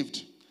being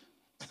saved,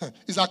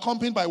 is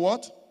accompanied by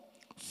what?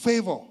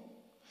 Favor.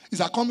 Is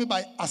accompanied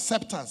by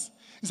acceptance.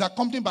 Is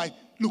accompanied by,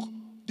 look,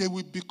 they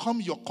will become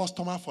your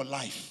customer for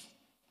life.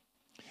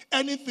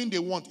 Anything they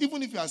want,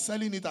 even if you are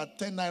selling it at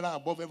 10 naira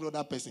above every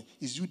other person,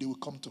 is you they will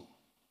come to.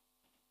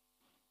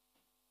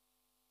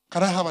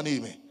 Can I have an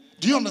amen?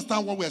 Do you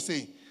understand what we are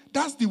saying?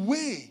 That's the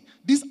way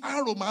this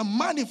aroma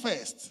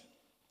manifests.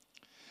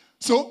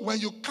 So when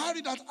you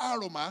carry that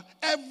aroma,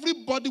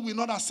 everybody will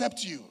not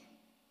accept you.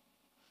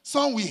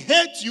 Some will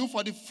hate you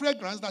for the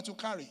fragrance that you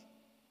carry.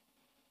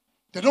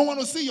 They don't want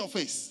to see your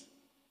face.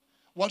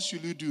 What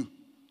should you do?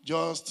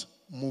 Just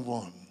move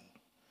on.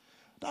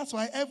 That's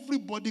why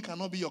everybody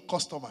cannot be your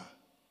customer.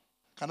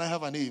 Can I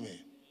have an amen?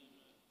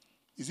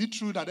 Is it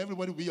true that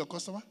everybody will be your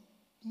customer?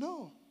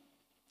 No.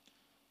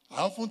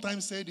 I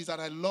oftentimes say this, that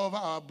I love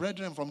our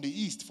brethren from the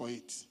east for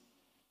it.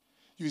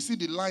 You see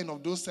the line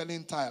of those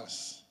selling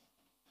tiles,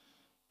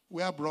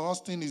 where Bro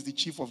Austin is the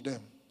chief of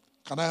them.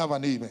 Can I have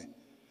an amen?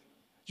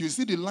 You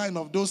see the line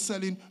of those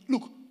selling.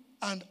 Look,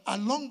 and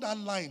along that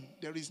line,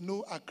 there is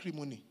no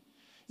acrimony.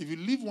 If you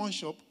leave one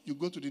shop, you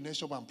go to the next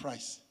shop and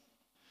price.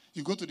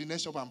 You go to the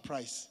next shop and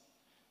price.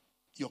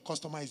 Your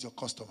customer is your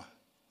customer.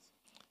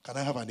 Can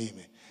I have an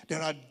amen?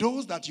 There are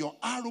those that your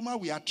aroma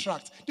will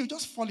attract. They'll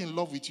just fall in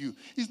love with you.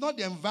 It's not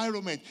the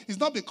environment. It's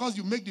not because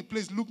you make the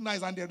place look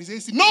nice and there is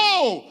AC.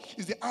 No!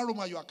 It's the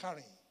aroma you are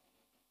carrying.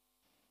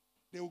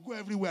 They will go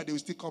everywhere. They will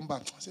still come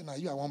back. I say, now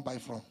you I won't buy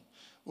from.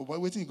 Oh boy,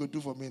 what you going to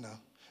do for me now?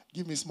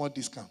 Give me small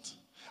discount.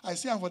 I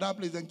say I'm for that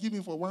place, then give me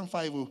for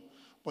 150.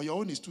 But your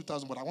own is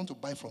 2,000, but I want to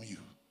buy from you.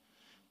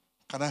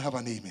 Can I have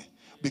an amen?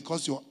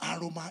 Because your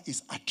aroma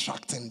is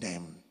attracting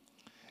them.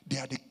 They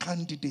are the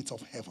candidates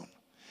of heaven.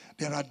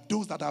 There are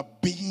those that are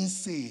being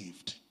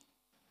saved.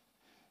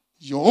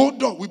 Your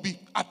odor will be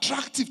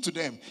attractive to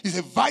them. It's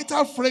a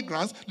vital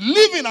fragrance,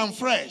 living and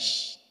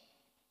fresh.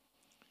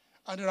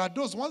 And there are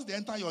those, once they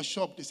enter your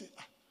shop, they say,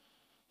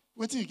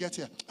 wait till you get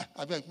here.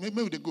 I beg,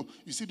 maybe they go.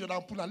 You see the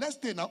other puller, let's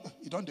stay now.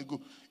 You don't they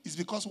go. It's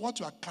because what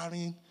you are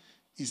carrying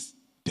is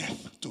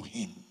death to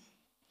him.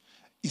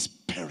 It's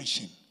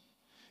perishing.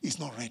 It's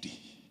not ready.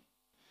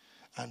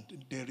 And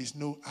there is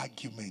no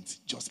argument.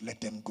 Just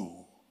let them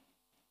go.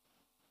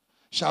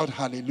 Shout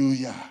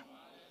hallelujah.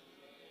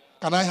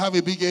 Can I have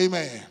a big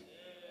amen?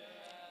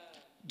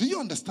 Do you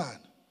understand?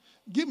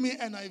 Give me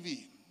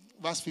NIV,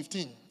 verse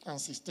 15 and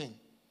 16.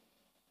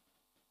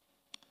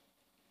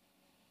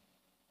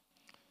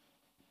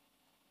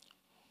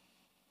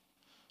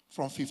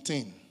 From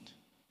 15.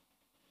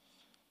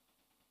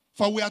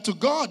 For we are to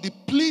God the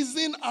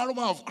pleasing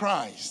aroma of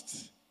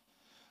Christ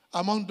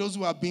among those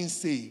who are being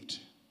saved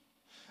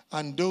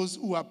and those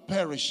who are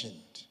perishing.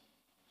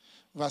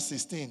 Verse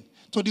 16.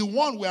 To the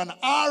one with an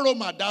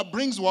aroma that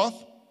brings what?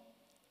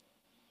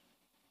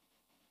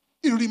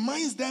 It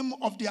reminds them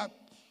of their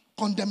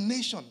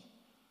condemnation.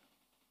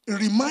 It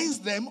reminds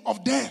them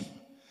of death.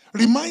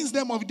 Reminds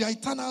them of their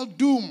eternal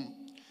doom.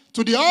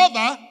 To the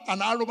other,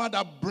 an aroma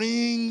that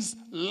brings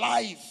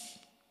life.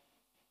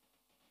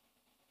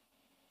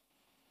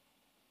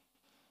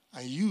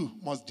 And you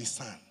must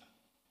discern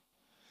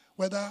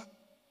whether,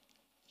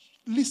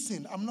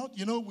 listen, I'm not,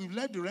 we've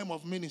left the realm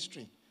of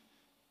ministry,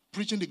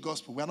 preaching the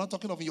gospel. We are not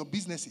talking of your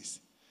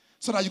businesses.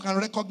 So that you can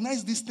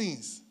recognize these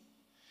things.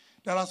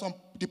 There are some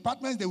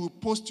departments they will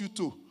post you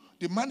to.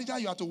 The manager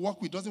you have to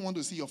work with doesn't want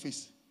to see your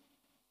face.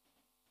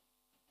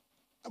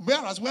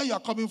 Whereas where you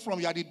are coming from,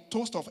 you are the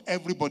toast of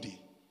everybody.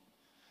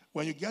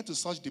 When you get to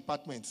such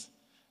departments,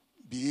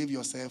 behave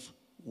yourself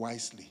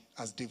wisely,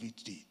 as David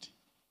did.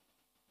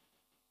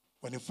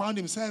 When he found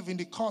himself in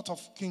the court of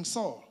King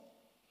Saul,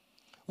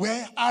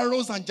 where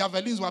arrows and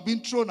javelins were being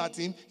thrown at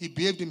him, he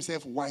behaved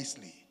himself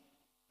wisely.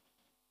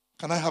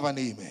 Can I have an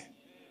amen?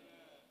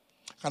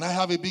 Can I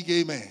have a big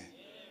amen?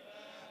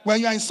 When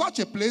you are in such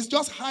a place,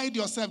 just hide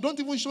yourself. Don't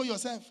even show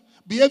yourself.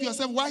 Behave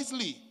yourself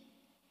wisely.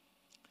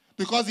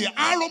 Because the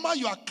aroma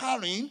you are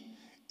carrying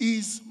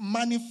is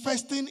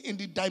manifesting in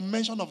the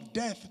dimension of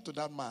death to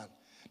that man.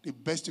 The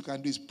best you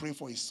can do is pray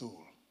for his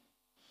soul.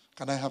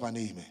 Can I have an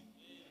amen?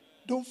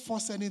 Don't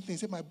force anything.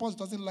 Say, my boss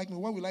doesn't like me.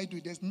 What will I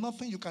do? There's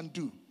nothing you can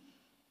do.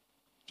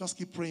 Just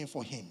keep praying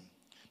for him.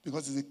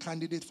 Because he's a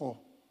candidate for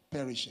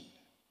perishing.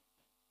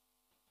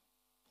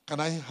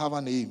 Can I have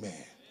an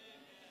amen?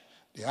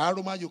 The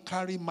aroma you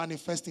carry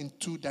manifests in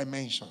two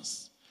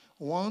dimensions.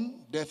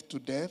 One, death to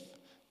death.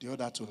 The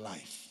other to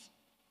life.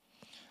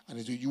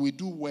 And you will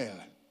do well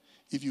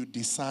if you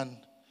discern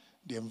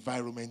the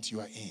environment you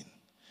are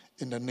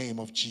in the name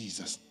of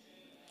Jesus.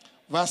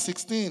 Verse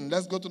 16.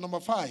 Let's go to number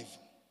 5.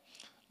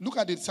 Look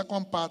at the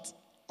second part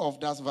of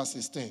that verse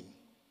 16.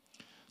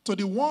 To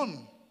the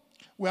one,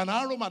 with an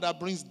aroma that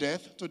brings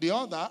death. To the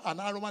other, an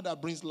aroma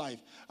that brings life.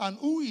 And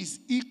who is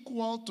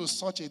equal to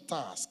such a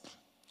task?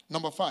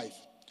 Number 5.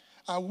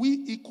 Are we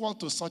equal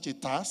to such a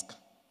task?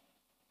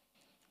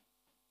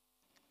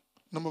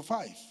 Number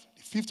 5.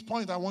 The fifth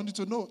point I want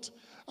you to note.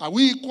 Are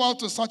we equal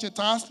to such a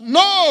task?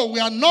 No, we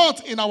are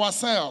not in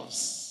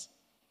ourselves.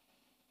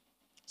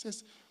 It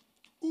says,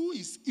 who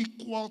is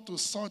equal to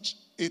such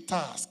a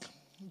task?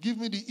 Give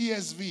me the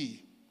ESV.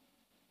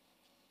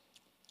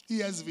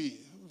 ESV,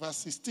 verse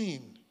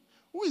 16.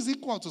 Who is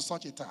equal to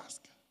such a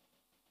task?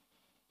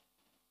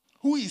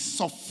 Who is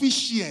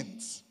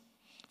sufficient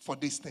for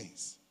these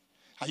things?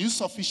 Are you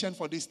sufficient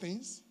for these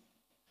things?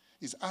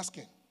 He's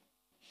asking.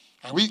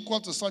 Are we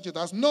equal to such a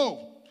task?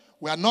 No,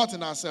 we are not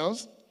in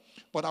ourselves,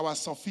 but our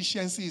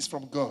sufficiency is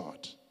from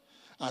God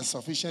as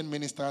sufficient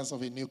ministers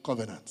of a new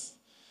covenant.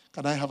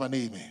 Can I have an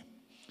amen?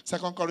 2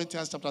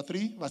 Corinthians chapter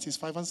 3, verses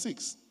 5 and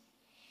 6.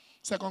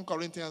 2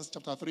 Corinthians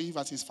chapter 3,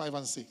 verses 5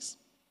 and 6.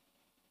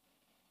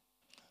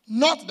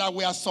 Not that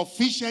we are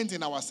sufficient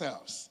in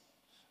ourselves.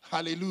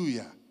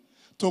 Hallelujah.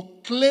 To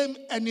claim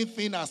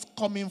anything as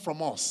coming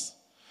from us.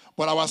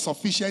 But our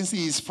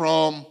sufficiency is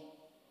from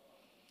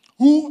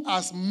who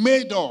has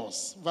made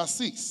us. Verse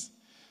 6.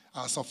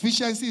 Our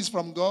sufficiency is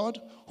from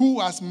God who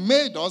has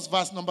made us.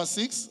 Verse number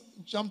 6.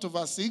 Jump to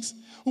verse 6.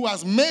 Who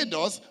has made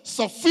us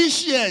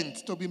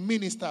sufficient to be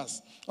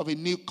ministers of a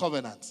new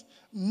covenant.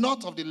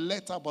 Not of the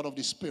letter, but of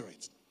the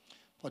spirit.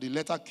 For the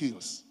letter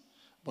kills,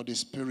 but the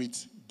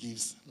spirit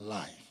gives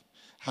life.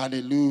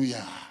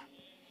 Hallelujah.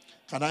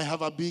 Can I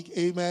have a big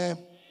amen?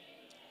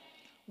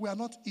 We are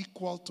not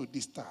equal to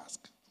this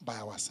task by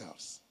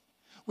ourselves.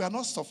 We are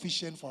not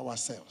sufficient for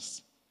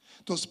ourselves.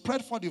 To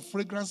spread for the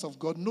fragrance of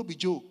God, no be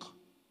joke.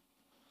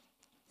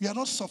 You are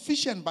not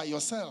sufficient by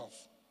yourself.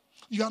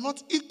 You are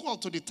not equal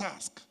to the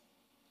task.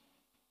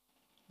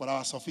 But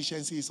our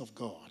sufficiency is of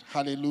God.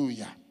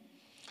 Hallelujah.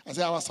 I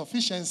say our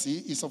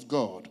sufficiency is of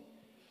God.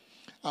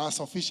 Our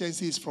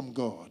sufficiency is from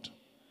God.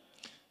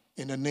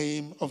 In the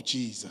name of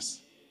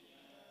Jesus.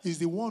 He's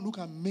the one who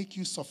can make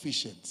you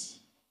sufficient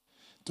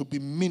to be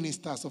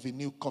ministers of a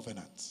new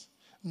covenant.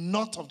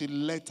 Not of the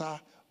letter,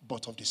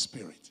 but of the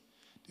Spirit.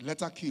 The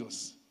letter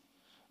kills,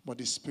 but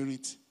the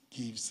Spirit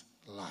gives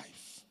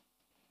life.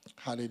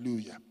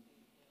 Hallelujah.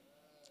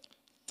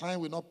 Time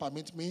will not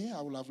permit me.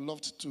 I would have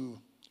loved to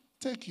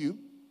take you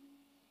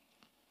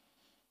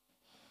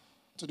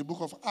to the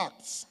book of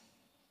Acts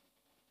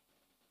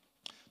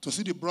to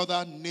see the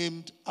brother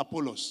named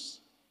Apollos.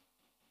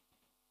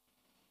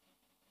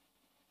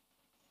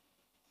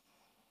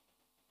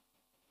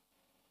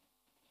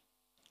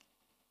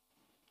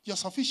 Your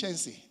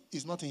sufficiency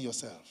is not in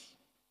yourself.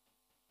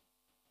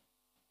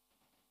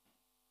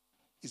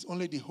 It's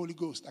only the Holy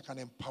Ghost that can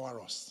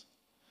empower us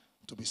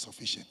to be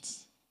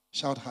sufficient.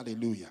 Shout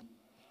hallelujah.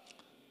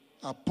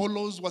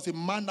 Apollos was a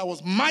man that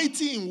was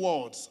mighty in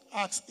words.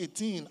 Acts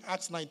 18,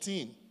 Acts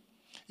 19.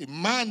 A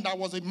man that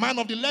was a man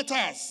of the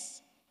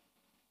letters.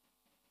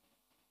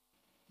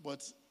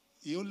 But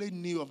he only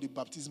knew of the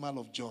baptismal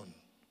of John.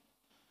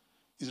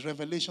 His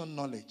revelation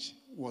knowledge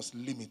was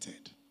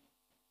limited.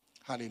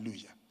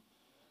 Hallelujah.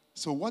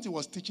 So what he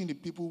was teaching the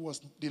people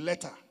was the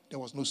letter. There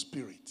was no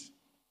spirit.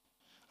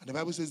 And the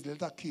Bible says the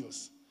letter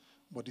kills,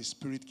 but the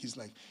Spirit gives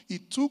life. He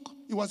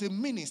was a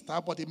minister,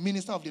 but a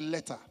minister of the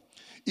letter.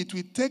 It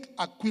will take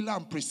Aquila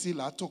and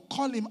Priscilla to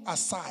call him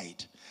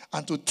aside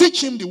and to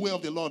teach him the way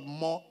of the Lord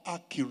more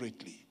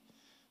accurately.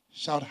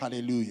 Shout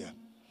hallelujah.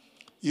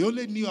 He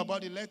only knew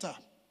about the letter.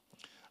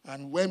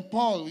 And when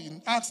Paul,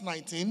 in Acts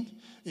 19,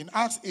 in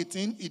Acts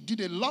 18, he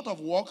did a lot of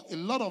work, a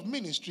lot of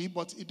ministry,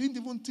 but he didn't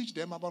even teach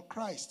them about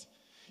Christ.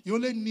 He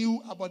only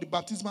knew about the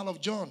baptismal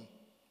of John.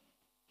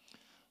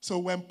 So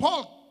when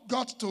Paul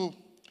got to,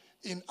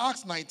 in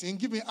Acts 19,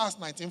 give me Acts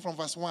 19 from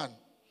verse 1.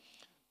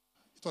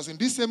 It was in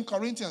this same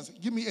Corinthians.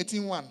 Give me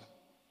 18:1.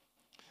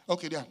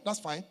 Okay, yeah, that's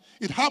fine.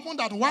 It happened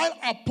that while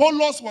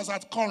Apollos was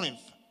at Corinth,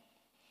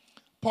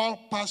 Paul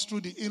passed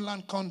through the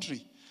inland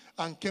country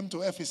and came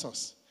to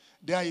Ephesus.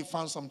 There he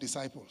found some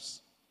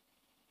disciples.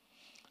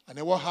 And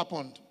then what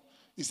happened?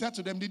 He said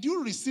to them, did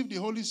you receive the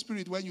Holy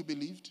Spirit when you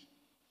believed?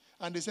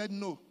 And they said,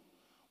 no.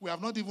 We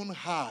have not even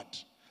heard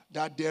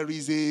that there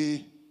is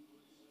a...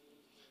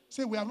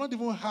 Say, we have not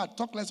even heard,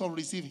 talk less of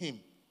receive him.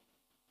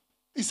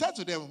 He said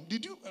to them,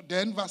 did you,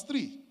 then verse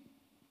 3.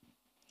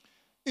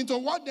 Into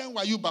what then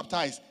were you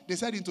baptized? They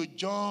said into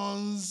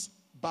John's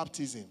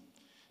baptism.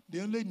 They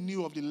only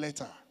knew of the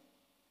letter.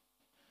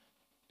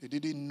 They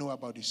didn't know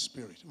about the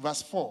Spirit.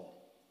 Verse 4.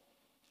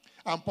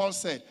 And Paul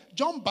said,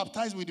 John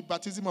baptized with the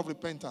baptism of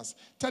repentance,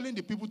 telling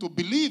the people to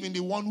believe in the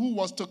one who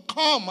was to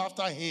come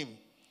after him.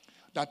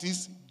 That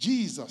is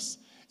Jesus.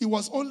 He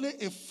was only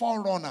a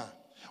forerunner.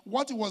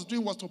 What he was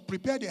doing was to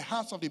prepare the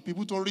hearts of the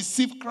people to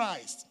receive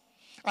Christ.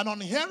 And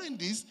on hearing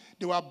this,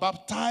 they were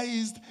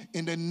baptized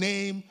in the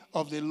name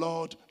of the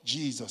Lord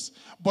Jesus.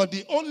 But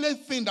the only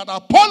thing that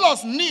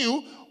Apollos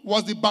knew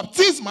was the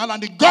baptismal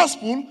and the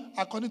gospel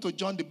according to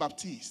John the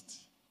Baptist.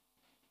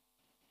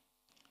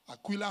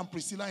 Aquila and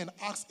Priscilla in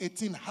Acts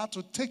 18 had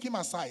to take him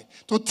aside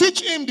to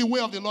teach him the way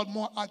of the Lord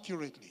more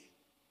accurately.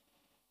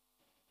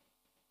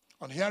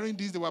 On hearing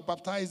this, they were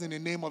baptized in the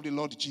name of the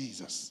Lord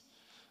Jesus.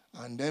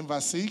 And then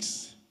verse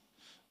 6,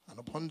 and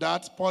upon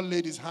that, Paul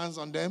laid his hands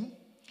on them.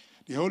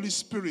 The Holy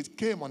Spirit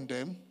came on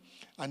them,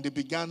 and they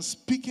began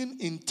speaking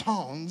in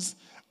tongues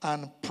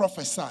and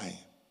prophesying.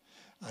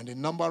 And the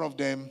number of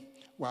them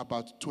were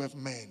about 12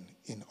 men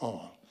in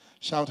all.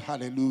 Shout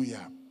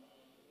hallelujah.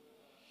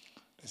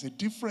 There's a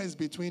difference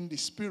between the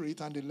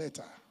Spirit and the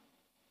letter.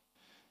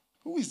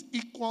 Who is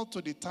equal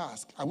to the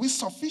task? Are we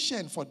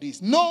sufficient for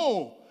this?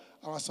 No!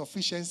 Our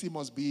sufficiency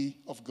must be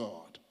of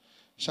God.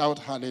 Shout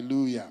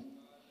hallelujah.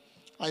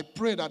 I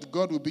pray that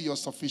God will be your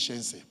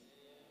sufficiency.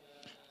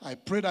 I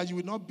pray that you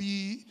will not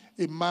be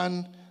a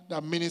man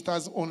that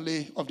ministers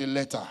only of the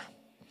letter,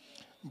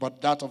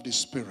 but that of the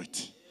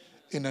Spirit.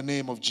 In the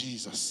name of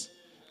Jesus.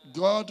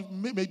 God,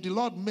 may the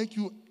Lord make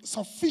you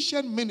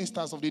sufficient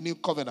ministers of the new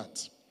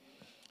covenant.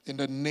 In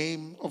the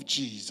name of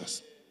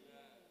Jesus.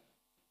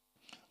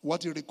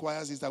 What he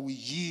requires is that we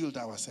yield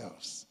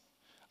ourselves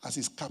as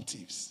his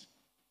captives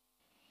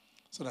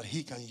so that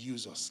he can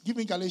use us. Give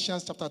me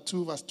Galatians chapter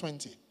 2 verse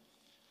 20.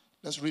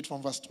 Let's read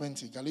from verse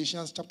 20.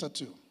 Galatians chapter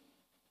 2.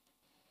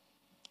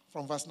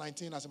 From verse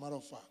 19 as a matter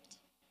of fact.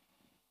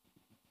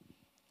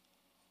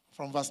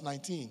 From verse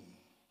 19.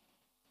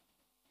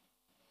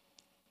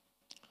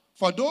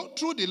 For though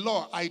through the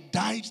law I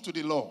died to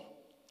the law,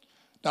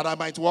 that I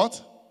might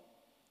what?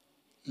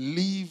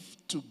 Live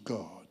to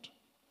God.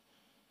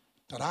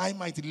 That I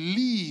might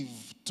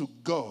live to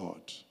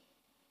God.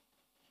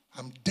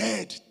 I'm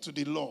dead to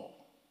the law.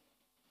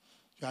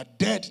 You are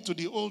dead to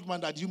the old man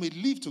that you may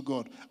live to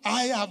God.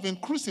 I have been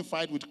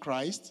crucified with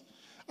Christ,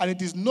 and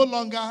it is no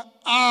longer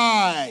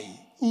I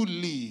who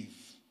live,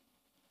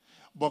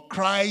 but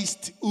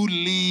Christ who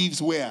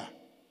lives where?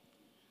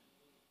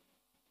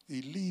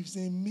 He lives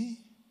in me.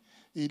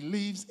 He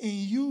lives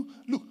in you.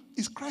 Look,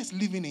 is Christ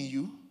living in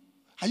you?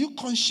 Are you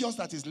conscious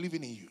that he's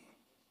living in you?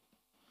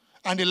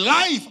 And the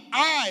life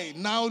I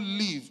now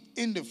live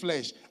in the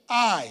flesh,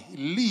 I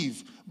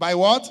live by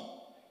what?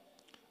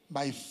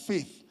 By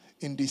faith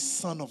in the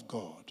Son of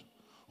God,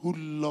 who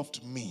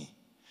loved me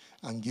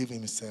and gave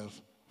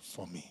himself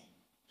for me.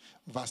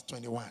 Verse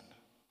 21.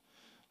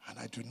 And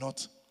I do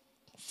not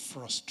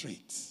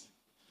frustrate.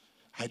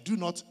 I do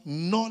not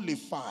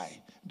nullify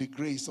the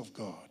grace of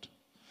God.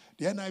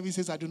 The NIV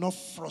says, I do not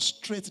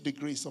frustrate the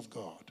grace of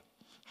God.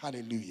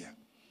 Hallelujah.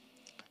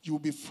 You will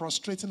be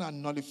frustrating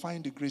and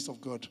nullifying the grace of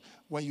God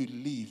when you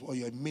live or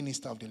you're a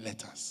minister of the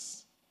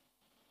letters.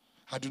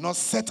 I do not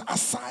set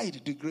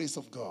aside the grace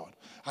of God.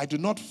 I do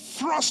not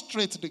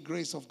frustrate the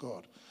grace of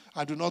God.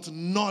 I do not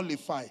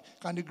nullify.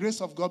 Can the grace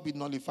of God be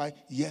nullified?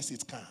 Yes,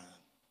 it can.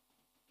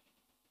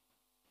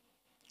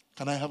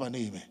 Can I have an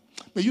amen?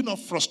 May you not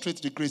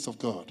frustrate the grace of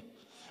God.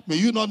 May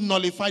you not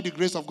nullify the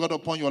grace of God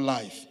upon your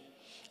life.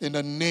 In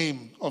the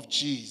name of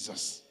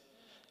Jesus.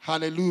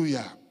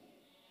 Hallelujah.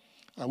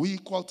 Are we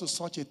equal to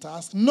such a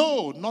task?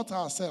 No, not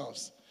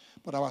ourselves.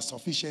 But our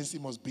sufficiency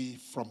must be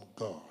from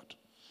God.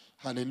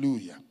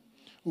 Hallelujah.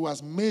 Who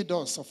has made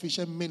us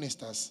sufficient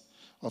ministers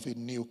of a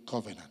new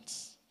covenant.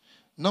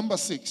 Number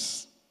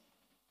 6.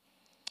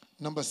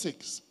 Number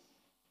 6.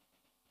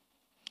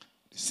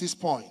 The 6th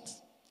point.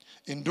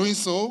 In doing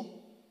so,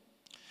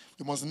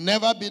 we must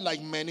never be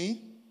like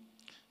many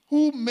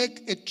who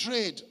make a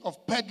trade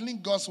of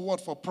peddling God's word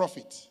for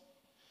profit,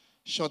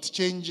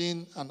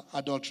 shortchanging and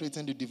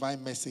adulterating the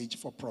divine message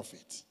for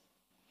profit.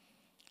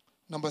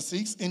 Number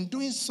 6, in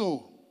doing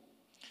so,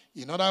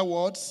 in other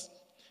words,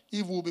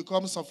 if we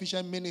become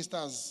sufficient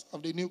ministers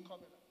of the new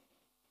covenant,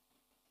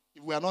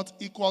 if we are not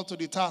equal to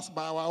the task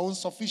by our own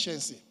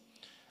sufficiency,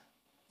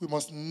 we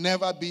must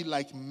never be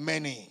like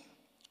many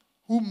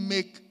who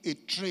make a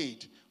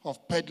trade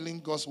of peddling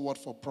God's word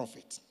for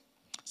profit.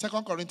 2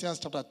 Corinthians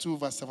chapter 2,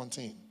 verse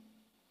 17.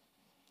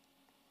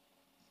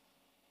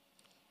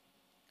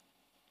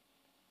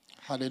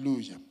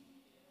 Hallelujah.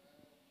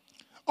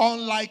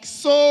 Unlike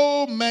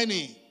so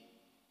many,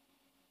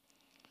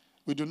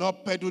 we do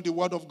not peddle the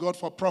word of God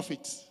for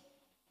profit.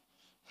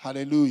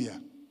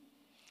 Hallelujah.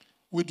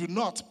 We do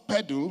not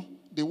peddle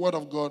the word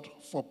of God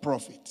for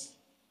profit.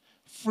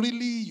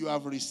 Freely you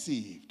have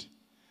received,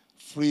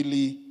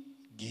 freely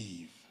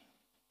give.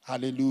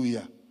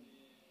 Hallelujah.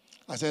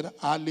 I said,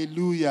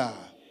 hallelujah.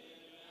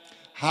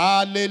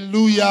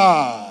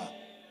 Hallelujah.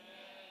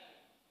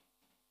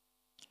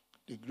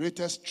 The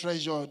greatest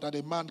treasure that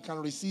a man can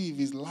receive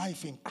is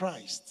life in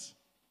Christ.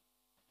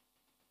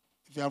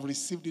 If you have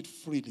received it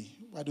freely,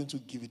 why don't you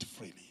give it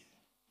freely?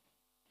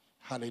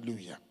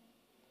 Hallelujah.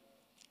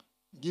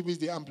 Give it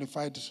the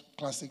Amplified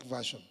Classic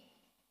Version.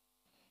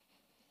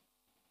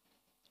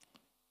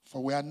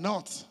 For we are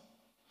not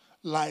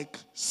like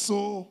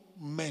so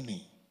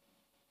many,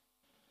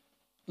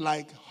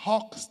 like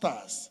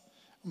hucksters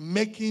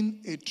making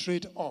a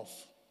trade-off,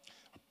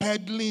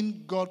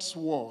 peddling God's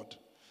word,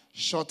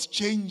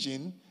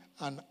 shortchanging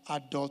and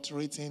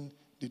adulterating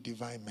the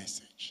divine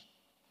message.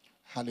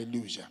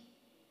 Hallelujah.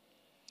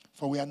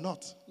 For we are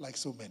not like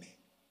so many.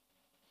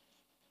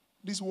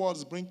 These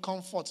words bring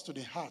comfort to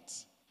the heart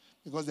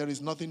because there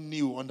is nothing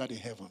new under the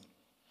heaven.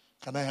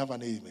 Can I have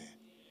an amen?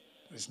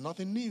 There is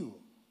nothing new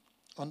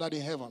under the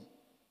heaven.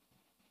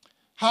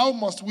 How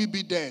must we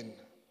be then?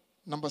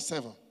 Number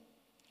 7.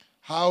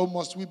 How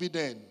must we be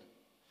then?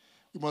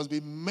 We must be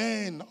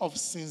men of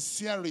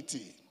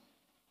sincerity.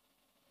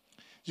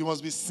 You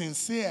must be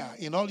sincere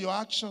in all your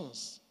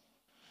actions.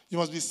 You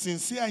must be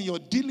sincere in your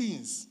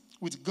dealings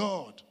with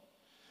God,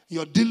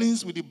 your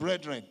dealings with the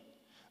brethren,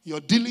 your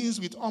dealings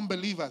with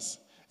unbelievers,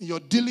 your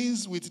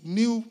dealings with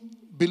new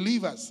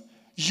believers.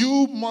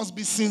 You must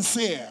be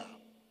sincere.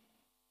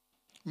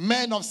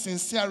 Men of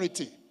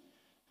sincerity.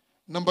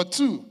 Number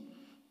 2,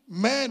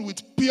 men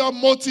with pure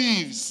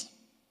motives.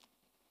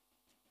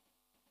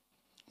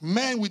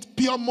 Men with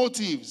pure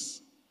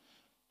motives.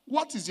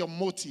 What is your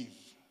motive?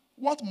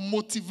 What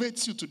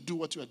motivates you to do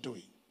what you are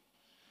doing?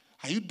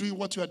 Are you doing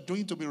what you are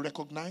doing to be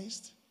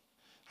recognized?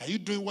 Are you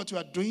doing what you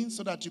are doing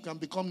so that you can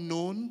become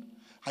known?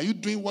 Are you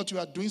doing what you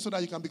are doing so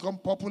that you can become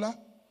popular?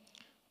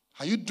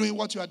 Are you doing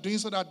what you are doing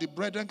so that the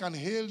brethren can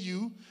hail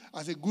you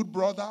as a good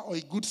brother or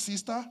a good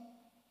sister?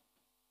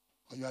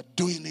 Or you are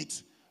doing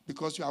it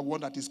because you are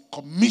one that is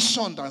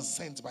commissioned and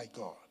sent by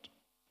God?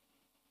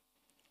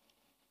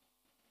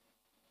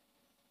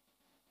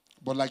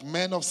 But like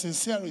men of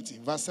sincerity,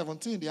 verse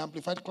 17, the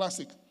Amplified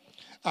Classic,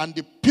 and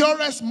the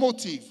purest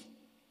motive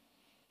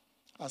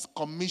as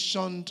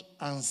commissioned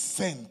and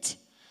sent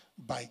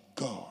by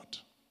God.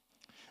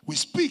 We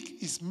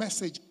speak his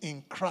message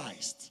in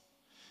Christ,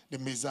 the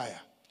Messiah,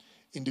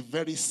 in the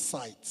very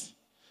sight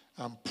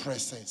and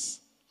presence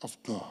of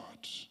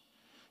God.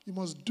 You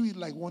must do it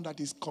like one that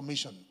is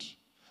commissioned,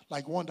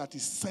 like one that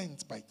is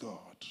sent by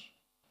God.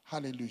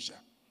 Hallelujah.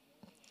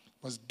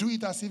 You must do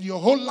it as if your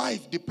whole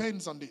life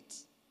depends on it.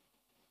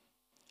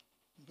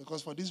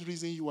 Because for this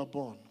reason you were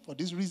born. For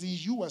this reason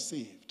you were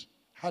saved.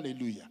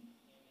 Hallelujah.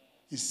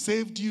 He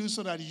saved you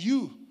so that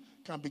you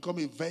can become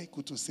a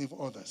vehicle to save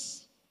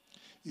others.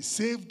 He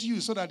saved you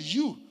so that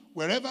you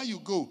wherever you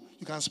go,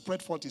 you can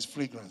spread forth his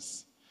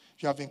fragrance.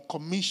 You have been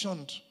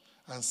commissioned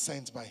and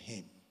sent by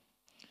him.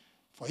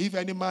 For if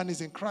any man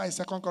is in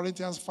Christ, 2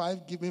 Corinthians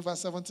 5, give me verse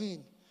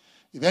 17.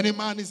 If any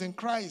man is in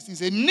Christ,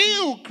 he's a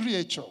new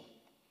creature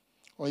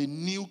or a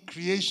new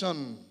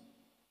creation.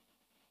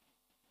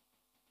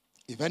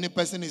 If any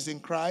person is in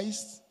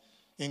Christ,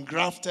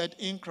 engrafted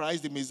in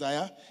Christ, the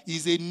Messiah,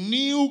 is a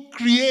new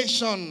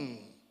creation,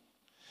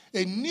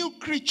 a new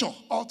creature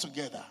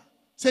altogether.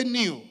 Say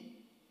new,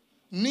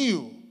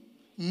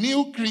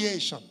 new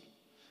creation,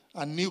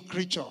 a new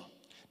creature.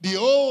 The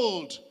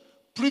old,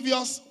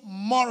 previous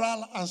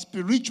moral and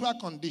spiritual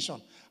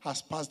condition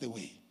has passed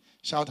away.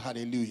 Shout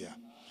hallelujah.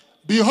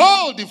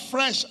 Behold, the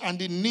fresh and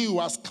the new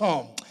has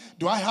come.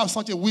 Do I have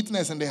such a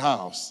witness in the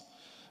house?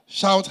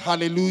 Shout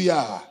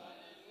hallelujah.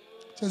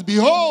 It says,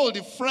 behold,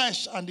 the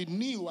fresh and the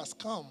new has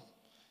come.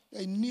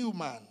 A new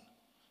man,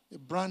 a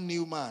brand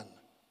new man.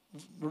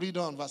 Read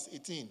on verse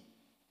 18.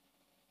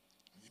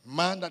 A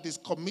man that is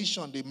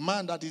commissioned, a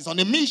man that is on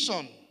a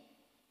mission.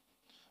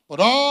 But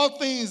all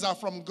things are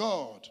from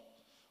God,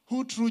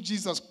 who through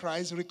Jesus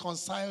Christ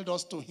reconciled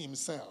us to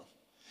himself.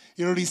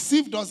 He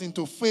received us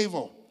into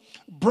favor,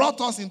 brought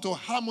us into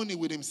harmony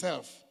with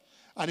himself.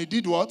 And he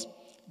did what?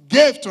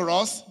 Gave to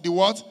us the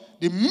what?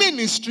 The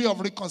ministry of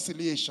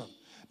reconciliation.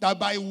 That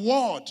by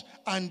word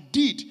and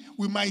deed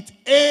we might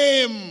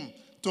aim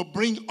to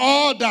bring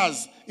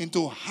others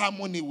into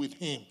harmony with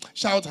him.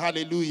 Shout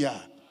hallelujah.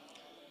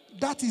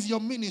 That is your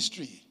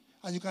ministry.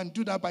 And you can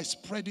do that by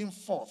spreading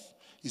forth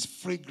his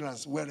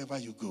fragrance wherever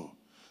you go.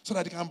 So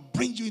that he can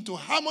bring you into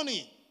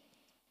harmony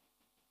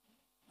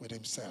with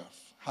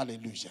himself.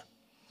 Hallelujah.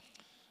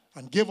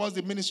 And gave us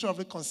the ministry of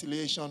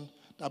reconciliation,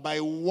 that by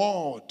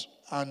word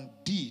and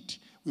deed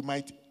we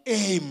might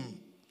aim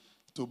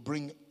to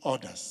bring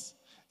others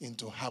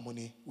into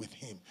harmony with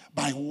him.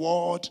 By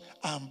word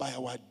and by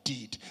our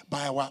deed,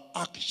 by our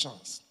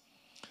actions.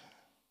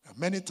 And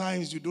many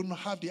times you don't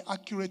have the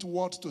accurate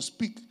words to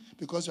speak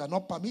because you are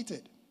not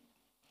permitted.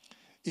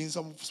 In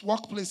some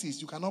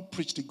workplaces, you cannot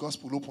preach the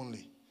gospel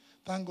openly.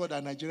 Thank God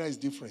that Nigeria is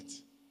different.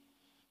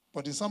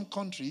 But in some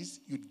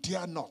countries, you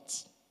dare not.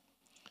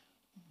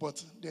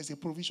 But there's a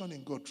provision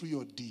in God through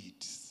your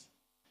deeds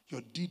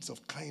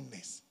of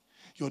kindness,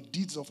 your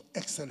deeds of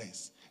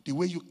excellence, the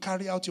way you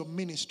carry out your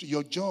ministry,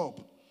 your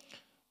job,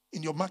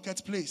 in your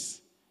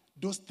marketplace.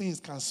 Those things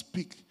can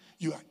speak.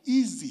 You are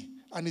easy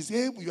and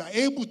you are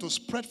able to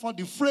spread forth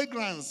the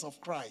fragrance of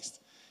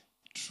Christ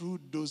through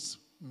those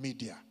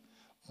media,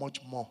 much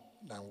more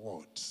than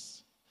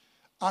words.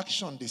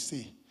 Action, they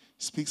say,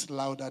 speaks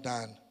louder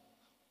than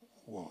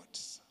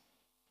words.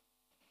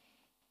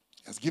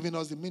 He has given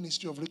us the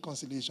ministry of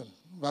reconciliation.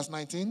 Verse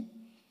 19.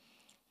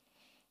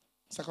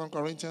 2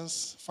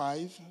 Corinthians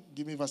 5.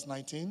 Give me verse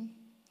 19.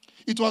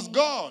 It was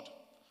God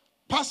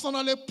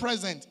personally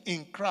present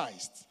in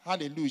Christ.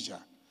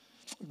 Hallelujah.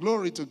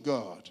 Glory to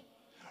God.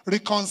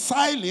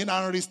 Reconciling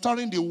and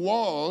restoring the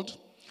world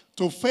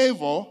to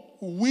favor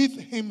with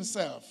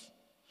himself.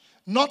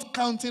 Not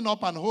counting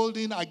up and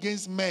holding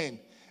against men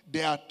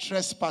their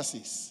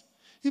trespasses.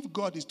 If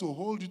God is to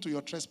hold you to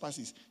your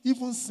trespasses,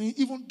 even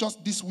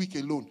just this week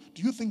alone,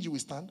 do you think you will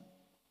stand?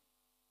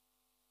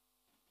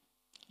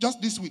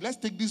 Just this week. Let's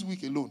take this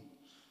week alone.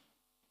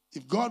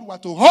 If God were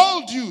to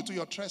hold you to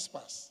your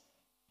trespass,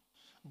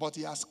 but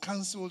he has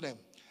canceled them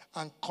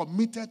and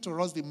committed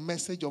to us the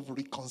message of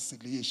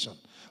reconciliation,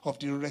 of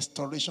the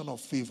restoration of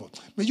favor.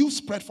 May you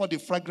spread forth the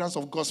fragrance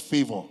of God's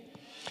favor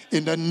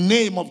in the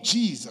name of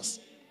Jesus.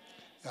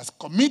 He has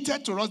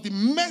committed to us the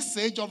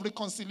message of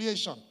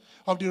reconciliation,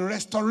 of the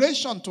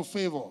restoration to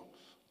favor.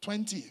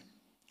 20.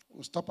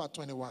 We'll stop at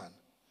 21.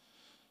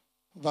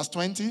 Verse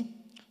 20.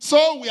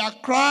 So we are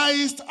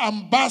Christ's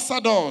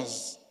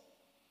ambassadors.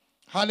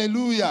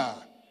 Hallelujah.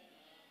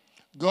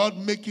 God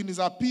making his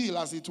appeal,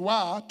 as it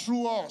were,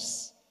 through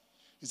us.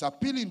 He's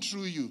appealing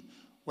through you.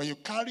 When you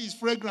carry his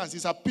fragrance,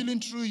 he's appealing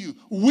through you.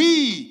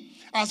 We,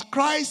 as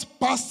Christ's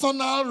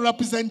personal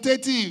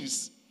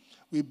representatives,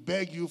 we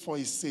beg you for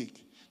his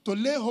sake to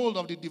lay hold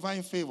of the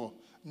divine favor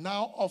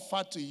now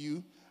offered to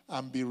you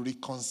and be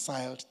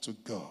reconciled to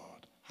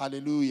God.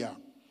 Hallelujah.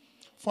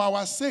 For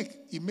our sake,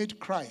 he made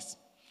Christ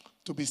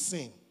to be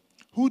sin,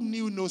 who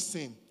knew no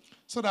sin,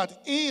 so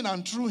that in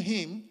and through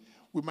him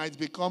we might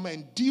become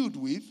endued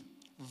with,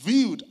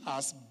 viewed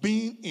as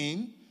being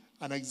in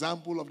an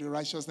example of the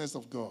righteousness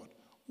of God,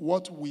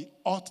 what we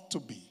ought to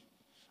be,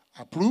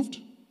 approved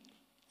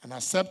and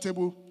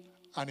acceptable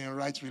and in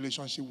right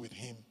relationship with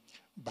him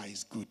by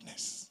his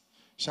goodness.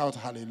 Shout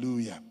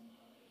hallelujah.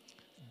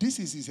 This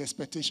is his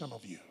expectation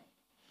of you.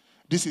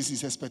 This is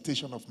his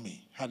expectation of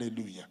me.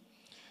 Hallelujah.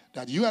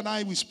 That you and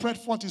I will spread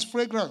forth his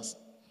fragrance.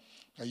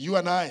 That you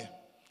and I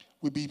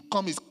will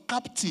become his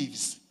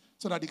captives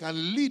so that he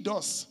can lead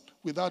us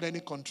without any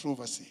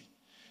controversy.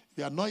 If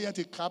you are not yet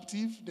a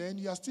captive, then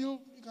you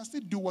can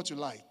still do what you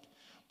like.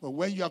 But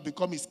when you have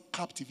become his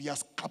captive, he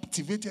has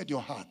captivated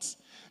your heart.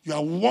 You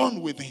are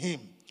one with him.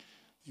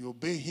 You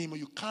obey him,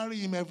 you carry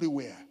him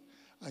everywhere,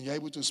 and you're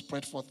able to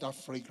spread forth that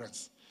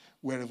fragrance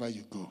wherever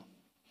you go.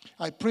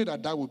 I pray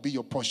that that will be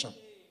your portion.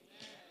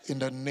 In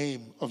the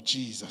name of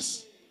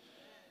Jesus.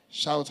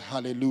 Shout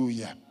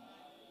hallelujah.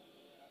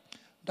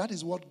 That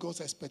is what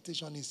God's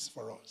expectation is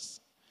for us.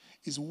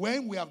 Is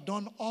when we have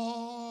done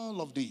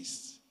all of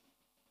this,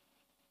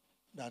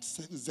 that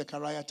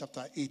Zechariah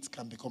chapter 8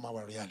 can become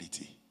our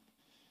reality.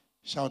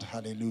 Shout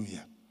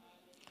hallelujah.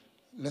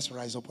 Let's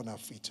rise up on our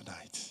feet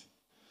tonight.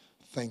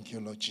 Thank you,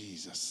 Lord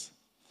Jesus.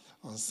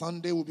 On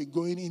Sunday, we'll be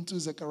going into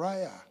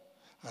Zechariah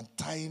and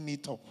tying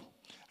it up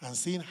and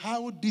seeing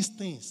how these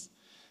things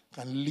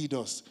can lead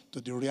us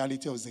to the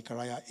reality of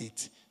Zechariah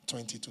 8,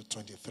 20 to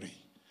 23.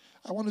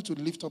 I want you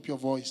to lift up your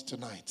voice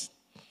tonight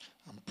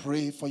and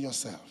pray for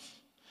yourself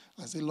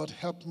and say, Lord,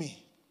 help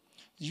me.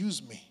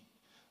 Use me.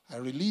 I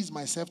release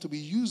myself to be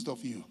used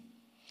of you.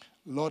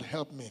 Lord,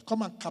 help me.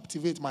 Come and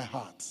captivate my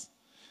heart.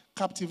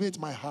 Captivate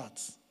my heart.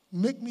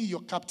 Make me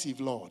your captive,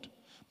 Lord.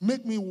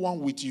 Make me one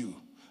with you.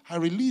 I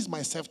release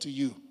myself to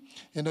you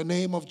in the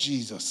name of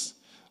Jesus.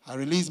 I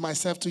release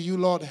myself to you,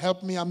 Lord.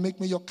 Help me and make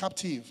me your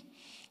captive.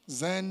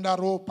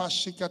 Zendaro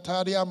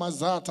pashikataria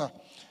mazata.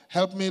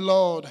 Help me,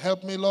 Lord.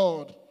 Help me,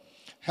 Lord.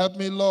 Help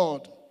me,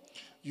 Lord.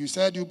 You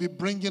said you'll be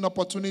bringing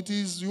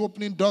opportunities, you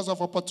opening doors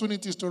of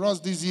opportunities to us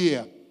this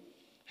year.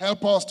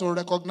 Help us to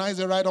recognize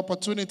the right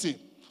opportunity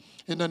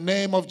in the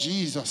name of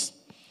Jesus.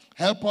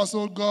 Help us,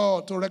 oh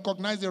God, to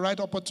recognize the right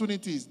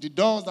opportunities, the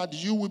doors that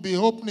you will be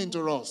opening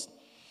to us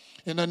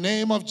in the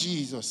name of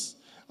Jesus.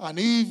 And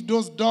if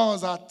those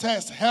doors are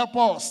tests, help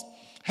us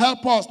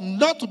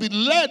not to be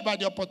led by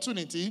the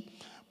opportunity,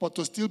 but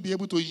to still be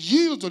able to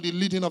yield to the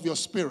leading of your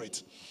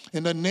Spirit.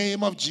 In the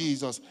name of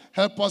Jesus,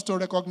 help us to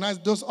recognize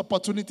those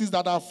opportunities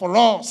that are for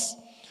us,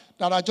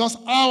 that are just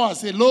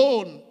ours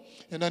alone.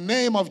 In the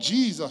name of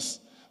Jesus.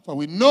 For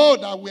we know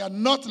that we are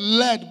not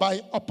led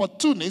by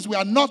opportunists. We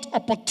are not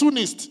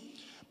opportunists,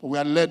 but we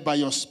are led by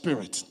your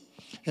Spirit.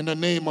 In the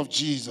name of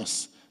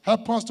Jesus.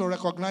 Help us to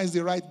recognize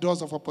the right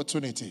doors of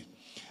opportunity.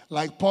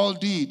 Like Paul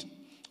did,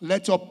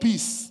 let your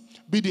peace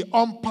be the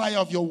umpire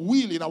of your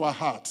will in our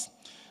hearts.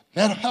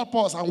 Help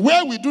us. And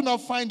where we do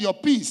not find your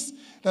peace,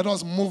 let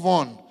us move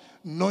on,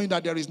 knowing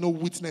that there is no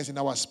witness in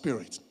our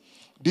spirit.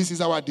 This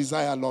is our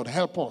desire, Lord.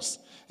 Help us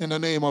in the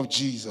name of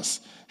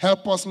Jesus.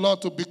 Help us,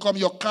 Lord, to become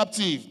your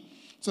captive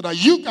so that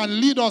you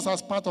can lead us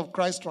as part of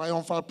Christ's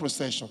triumphal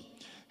procession.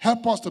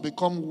 Help us to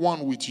become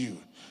one with you,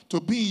 to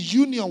be in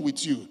union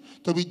with you,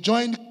 to be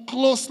joined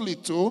closely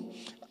to,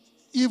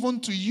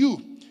 even to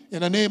you, in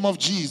the name of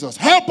Jesus.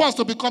 Help us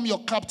to become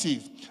your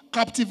captive.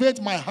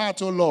 Captivate my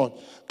heart, O Lord.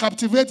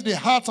 Captivate the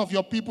hearts of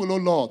your people, O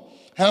Lord.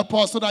 Help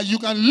us so that you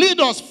can lead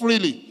us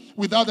freely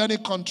without any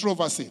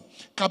controversy.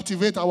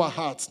 Captivate our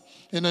hearts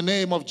in the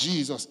name of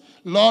Jesus.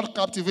 Lord,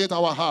 captivate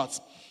our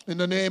hearts in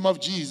the name of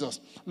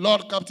Jesus.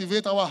 Lord,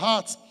 captivate our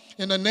hearts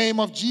in the name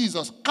of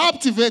Jesus.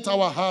 Captivate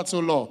our hearts, O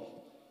Lord.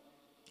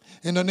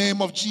 In the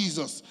name of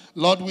Jesus.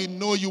 Lord, we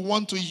know you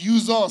want to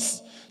use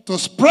us to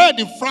spread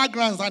the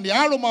fragrance and the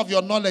aroma of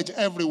your knowledge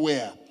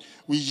everywhere.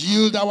 We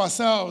yield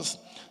ourselves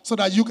so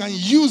that you can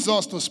use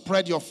us to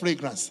spread your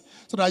fragrance,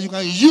 so that you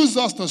can use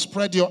us to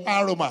spread your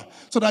aroma,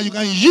 so that you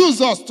can use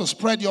us to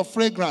spread your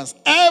fragrance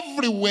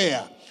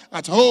everywhere,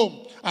 at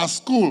home, at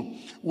school,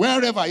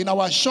 wherever, in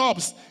our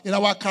shops, in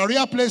our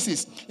career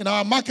places, in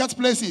our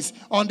marketplaces,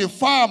 on the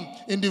farm,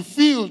 in the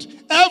field,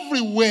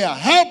 everywhere.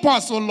 Help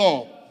us, O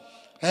Lord.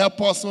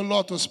 Help us, O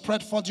Lord, to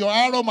spread forth your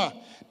aroma,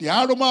 the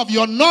aroma of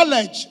your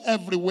knowledge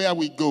everywhere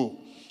we go.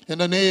 In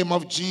the name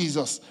of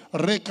Jesus.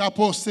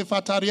 Rekapo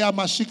sefataria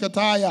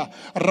mashikataya.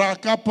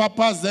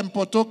 Rakapapa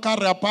zempotoka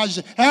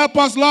rapaj. Help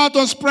us, Lord,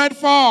 to spread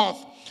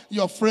forth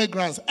your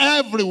fragrance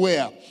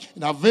everywhere.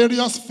 In our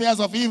various spheres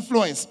of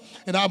influence.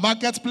 In our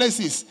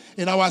marketplaces.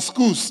 In our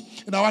schools.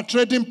 In our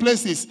trading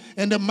places.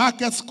 In the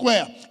market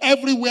square.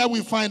 Everywhere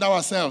we find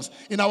ourselves.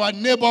 In our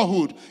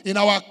neighborhood. In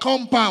our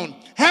compound.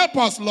 Help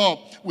us, Lord,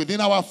 within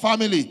our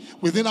family,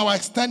 within our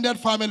extended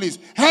families.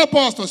 Help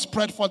us to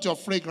spread forth your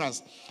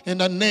fragrance in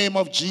the name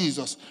of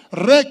Jesus.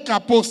 Lord,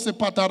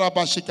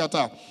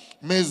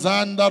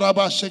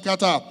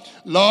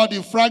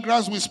 the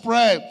fragrance we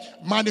spread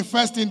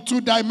manifests in two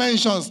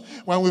dimensions.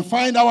 When we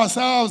find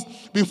ourselves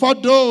before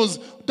those,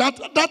 that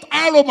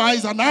aroma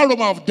is an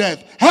aroma of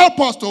death. Help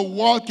us to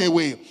walk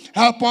away.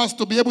 Help us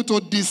to be able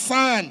to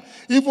discern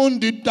even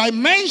the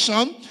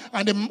dimension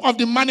and of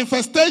the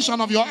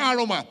manifestation of your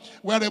aroma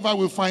wherever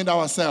we find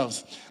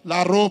ourselves.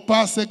 La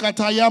ropa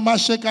sekatayama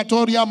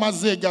shekatoria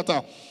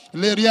mazegata.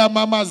 Leria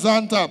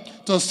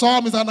mamazanta. To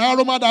some is an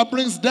aroma that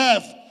brings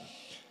death.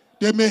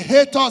 They may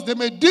hate us, they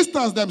may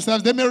distance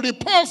themselves, they may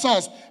repulse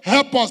us.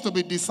 Help us to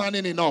be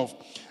discerning enough.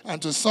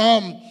 And to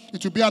some,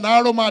 it will be an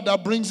aroma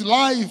that brings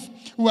life,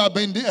 who have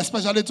been,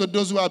 especially to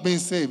those who have been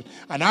saved.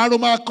 An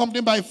aroma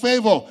accompanied by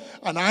favor,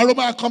 an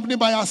aroma accompanied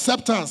by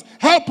acceptance.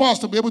 Help us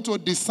to be able to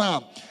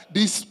discern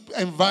this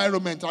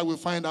environment that we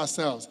find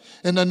ourselves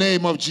in the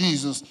name of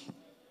Jesus.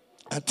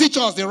 And teach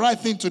us the right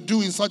thing to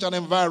do in such an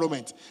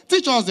environment.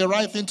 Teach us the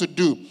right thing to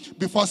do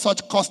before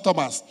such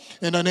customers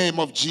in the name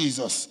of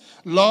Jesus.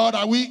 Lord,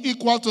 are we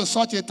equal to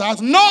such a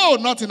task? No,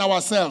 not in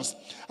ourselves.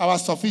 Our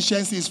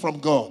sufficiency is from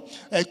God.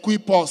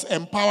 Equip us,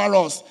 empower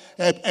us,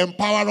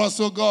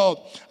 oh God.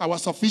 Our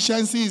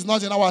sufficiency is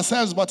not in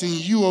ourselves, but in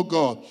you, oh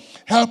God.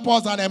 Help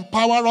us and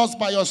empower us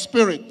by your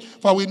Spirit.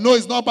 For we know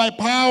it's not by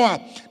power,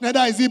 neither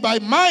is it by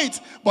might,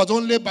 but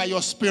only by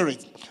your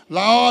Spirit.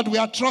 Lord, we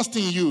are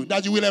trusting you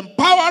that you will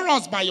empower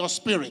us by your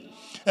Spirit.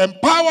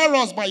 Empower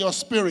us by your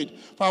Spirit,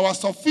 for our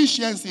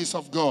sufficiency is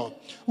of God,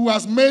 who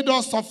has made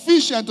us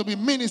sufficient to be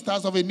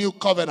ministers of a new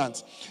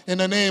covenant. In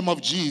the name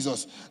of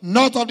Jesus.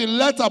 Not of the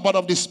letter, but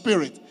of the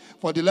Spirit.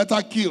 For the letter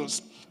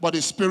kills, but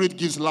the Spirit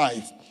gives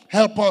life.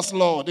 Help us,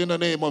 Lord, in the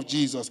name of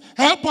Jesus.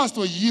 Help us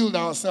to yield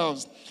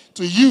ourselves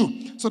to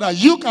you so that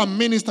you can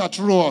minister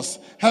through us.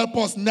 Help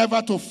us never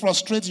to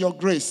frustrate your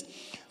grace.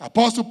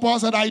 Apostle Paul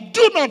said, I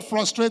do not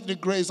frustrate the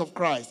grace of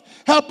Christ.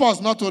 Help us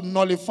not to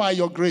nullify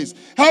your grace.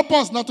 Help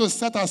us not to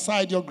set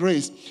aside your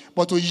grace,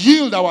 but to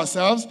yield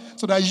ourselves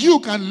so that you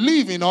can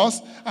live in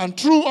us and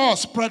through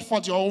us spread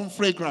forth your own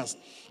fragrance.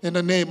 In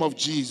the name of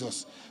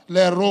Jesus.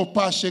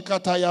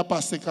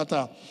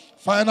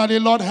 Finally,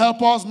 Lord,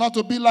 help us not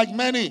to be like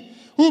many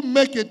who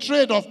make a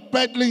trade of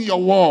peddling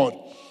your word.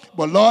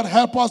 But Lord,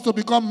 help us to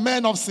become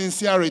men of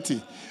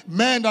sincerity.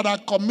 Men that are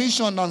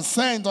commissioned and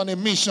sent on a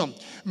mission.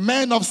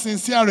 Men of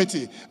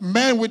sincerity.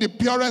 Men with the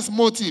purest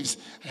motives.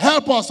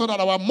 Help us so that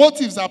our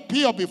motives are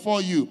pure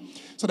before you.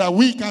 So that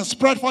we can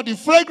spread forth the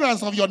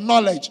fragrance of your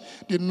knowledge.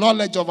 The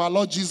knowledge of our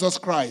Lord Jesus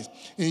Christ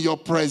in your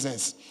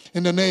presence.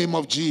 In the name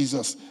of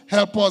Jesus.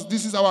 Help us.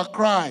 This is our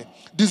cry.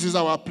 This is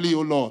our plea,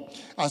 O Lord.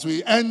 As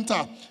we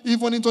enter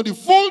even into the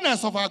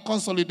fullness of our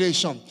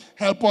consolidation,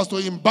 help us to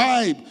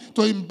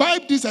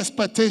imbibe these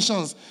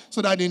expectations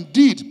so that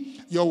indeed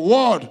your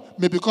word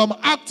may become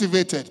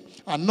activated,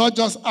 and not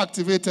just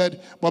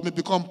activated, but may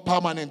become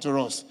permanent to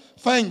us.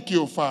 Thank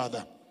you,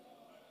 Father.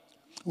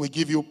 We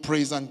give you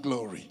praise and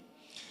glory.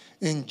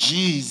 In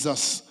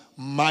Jesus'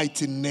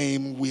 mighty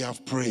name we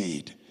have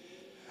prayed.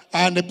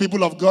 And the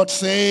people of God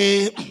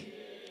say,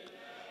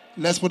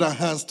 let's put our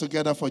hands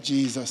together for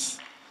Jesus.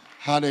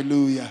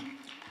 Hallelujah.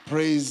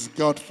 Praise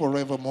God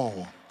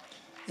forevermore.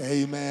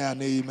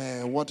 Amen.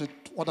 Amen. What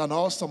an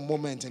awesome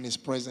moment in his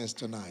presence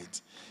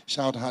tonight.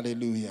 Shout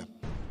hallelujah.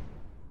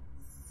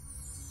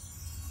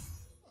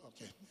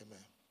 Okay.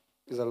 Amen.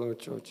 Praise the Lord,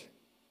 church.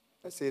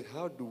 I said,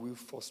 how do we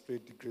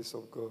frustrate the grace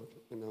of God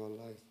in our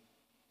life?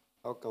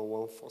 How can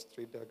one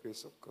frustrate the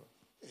grace of God?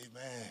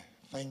 Amen.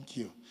 Thank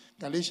you.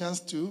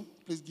 Galatians 2,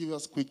 please give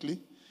us quickly,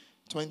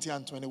 20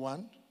 and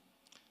 21.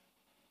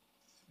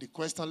 The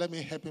question, let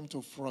me help him to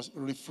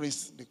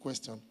rephrase the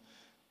question.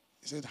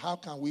 He said, how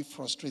can we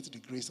frustrate the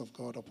grace of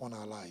God upon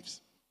our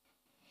lives?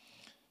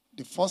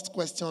 The first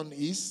question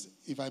is,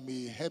 if I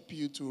may help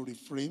you to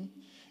reframe,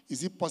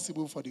 is it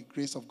possible for the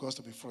grace of God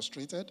to be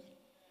frustrated?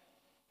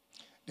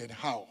 Then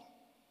how?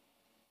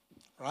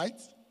 Right?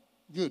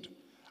 Good.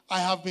 I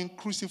have been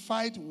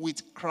crucified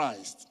with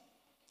Christ.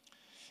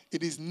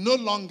 It is no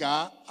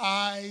longer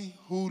I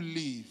who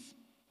live,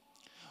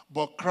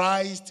 but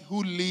Christ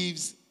who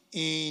lives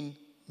in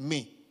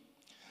me.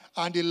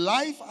 And the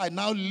life I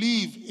now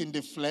live in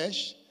the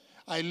flesh,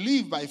 I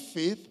live by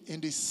faith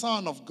in the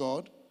Son of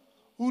God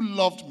who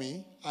loved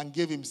me and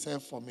gave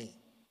himself for me.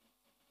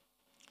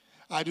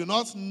 I do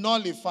not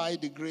nullify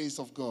the grace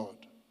of God.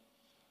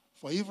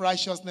 For if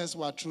righteousness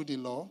were through the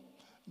law,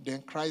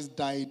 then Christ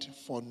died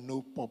for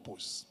no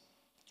purpose.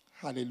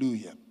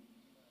 Hallelujah.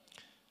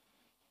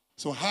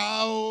 So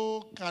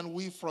how can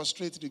we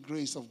frustrate the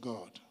grace of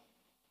God?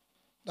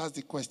 That's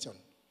the question.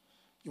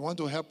 You want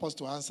to help us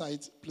to answer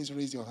it? Please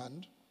raise your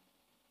hand.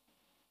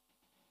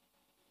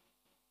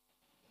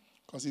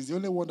 Because he's the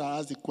only one that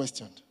asked the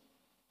question.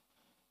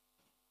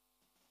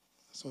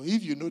 So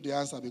if you know the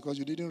answer because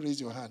you didn't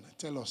raise your hand,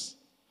 tell us.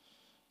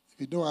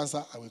 If you don't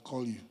answer, I will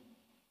call you.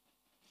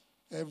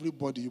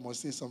 Everybody, you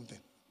must say something.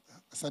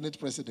 Senate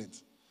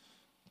President,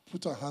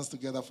 put our hands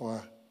together for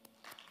her.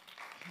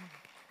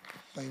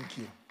 Thank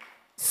you.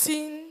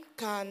 Sin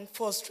can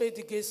frustrate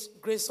the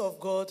grace of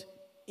God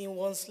in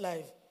one's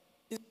life.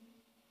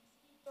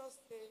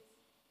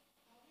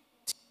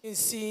 In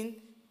sin,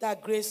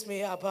 that grace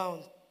may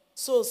abound.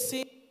 So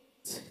sin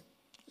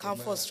can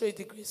frustrate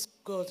the grace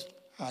of God.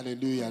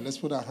 Hallelujah. Let's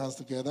put our hands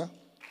together.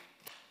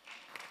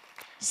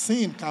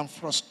 Sin can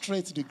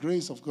frustrate the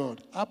grace of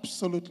God.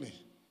 Absolutely.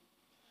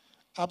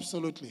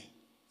 Absolutely.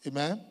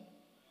 Amen.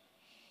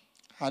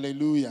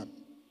 Hallelujah.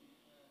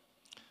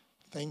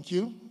 Thank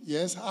you.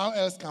 Yes, how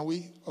else can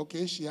we?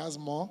 Okay, she has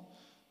more.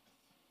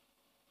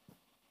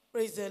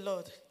 Praise the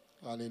Lord.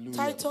 Hallelujah.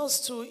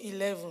 Titus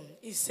 2:11,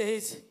 it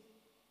says,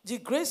 the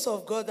grace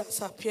of God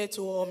has appeared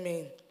to all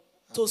men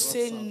to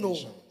say no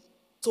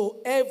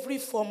to every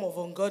form of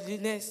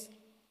ungodliness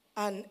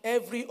and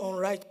every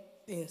unrighteous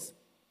things.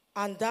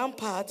 And that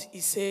part,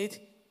 he said,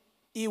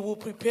 he will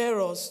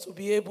prepare us to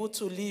be able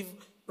to live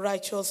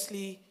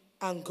righteously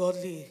and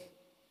godly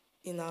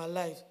in our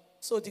life.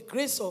 So the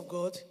grace of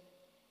God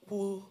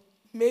will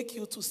make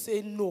you to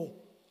say no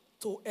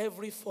to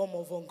every form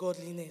of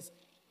ungodliness.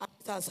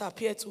 It has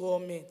appeared to all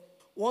men.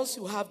 Once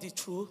you have the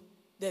truth,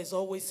 there's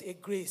always a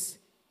grace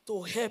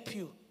to help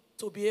you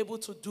to be able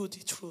to do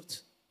the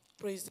truth.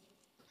 Praise the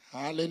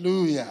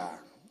Hallelujah.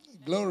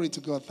 Glory to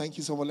God. Thank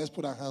you so much. Let's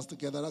put our hands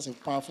together. That's a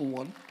powerful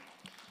one.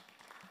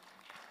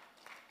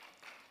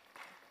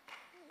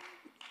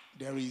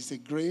 There is a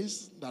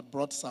grace that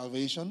brought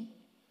salvation.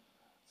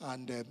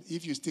 And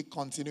if you still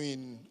continue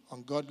in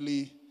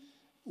ungodly,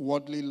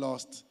 worldly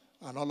lust,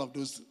 and all of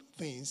those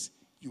things,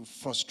 you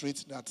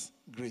frustrate that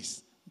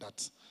grace.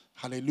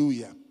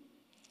 Hallelujah.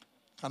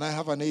 Can I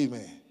have an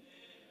amen?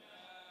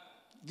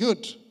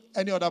 Good.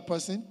 Any other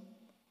person?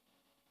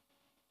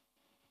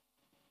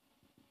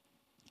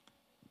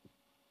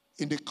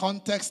 In the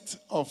context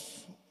of,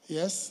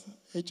 yes,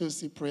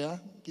 HOC prayer,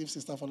 give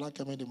Sister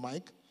Falakeme the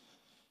mic.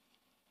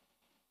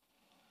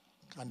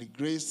 Can the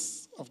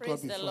grace of God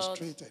be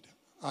frustrated?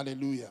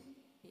 Hallelujah.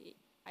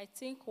 I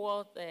think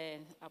what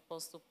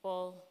Apostle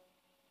Paul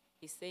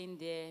is saying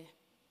there,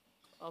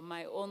 on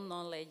my own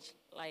knowledge,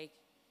 like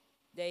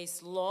there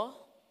is law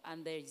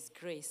and there is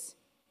grace.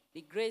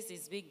 The grace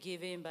is being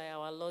given by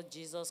our Lord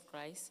Jesus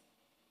Christ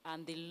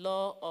and the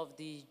law of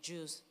the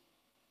Jews.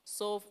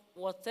 So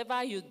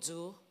whatever you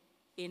do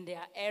in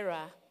their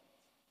era,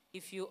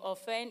 if you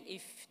offend,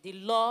 if the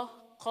law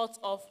cuts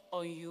off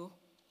on you,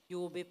 you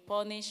will be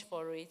punished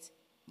for it.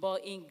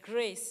 But in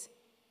grace,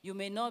 you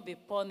may not be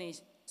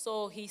punished.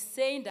 So he's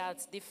saying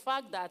that the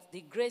fact that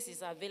the grace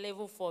is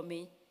available for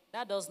me,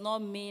 that does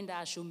not mean that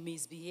I should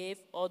misbehave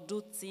or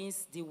do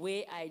things the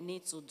way I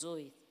need to do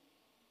it.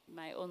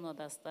 My own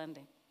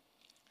understanding.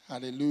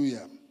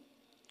 Hallelujah.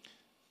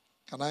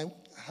 Can I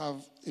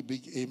have a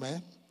big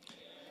amen?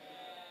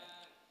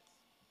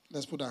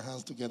 Let's put our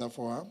hands together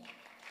for her.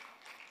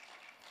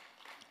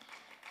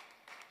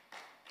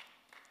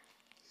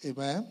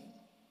 Amen.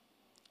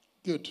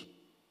 Good.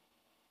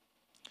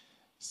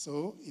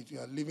 So, if you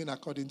are living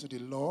according to the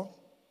law,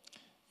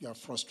 you are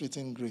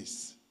frustrating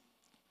grace.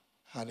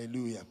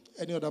 Hallelujah.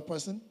 Any other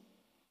person?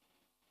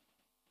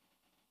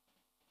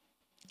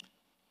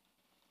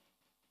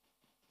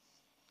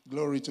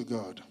 Glory to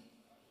God.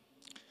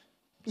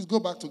 Please go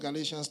back to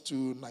Galatians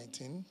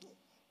 2:19,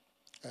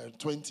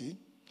 20.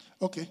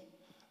 Okay.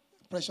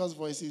 Precious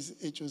voices,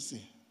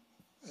 HOC.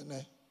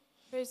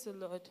 Praise the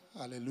Lord.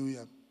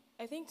 Hallelujah.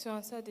 I think to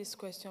answer this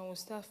question, we'll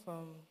start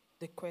from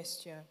the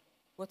question,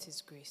 what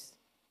is grace?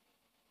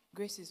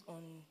 Grace is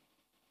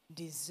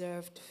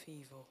undeserved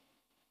favor.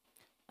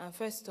 And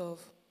first off,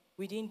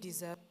 we didn't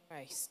deserve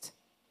Christ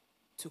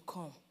to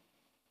come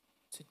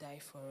to die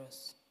for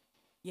us.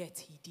 Yet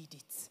he did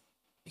it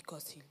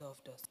because he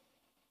loved us.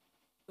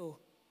 So,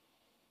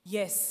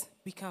 yes,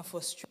 we can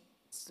frustrate,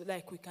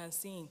 like we can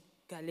see in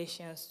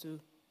Galatians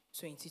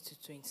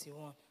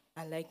 2:20-21.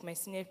 And like my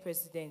senior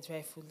president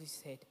rightfully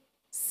said,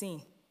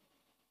 sin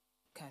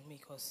can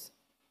make us.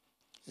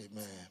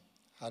 Amen.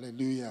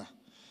 Hallelujah.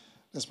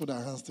 Let's put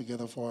our hands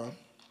together for her.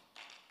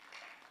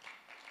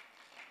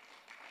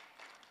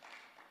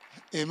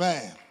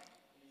 Amen.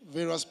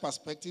 Various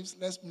perspectives.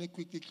 Let me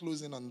quickly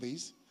close in on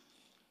this.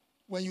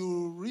 When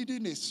you're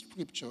reading the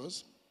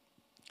scriptures,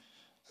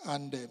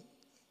 and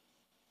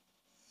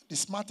the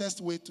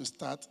smartest way to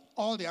start,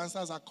 all the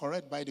answers are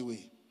correct, by the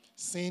way.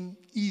 Sin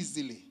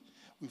easily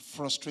will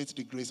frustrate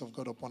the grace of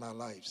God upon our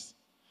lives.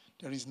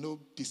 There is no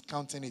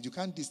discounting it. You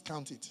can't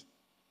discount it.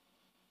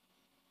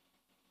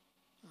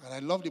 And I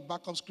love the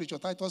backup scripture,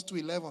 Titus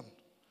 2:11.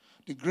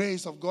 The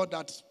grace of God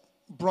that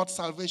brought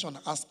salvation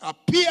has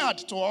appeared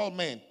to all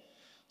men,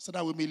 so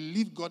that we may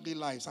live godly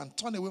lives and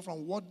turn away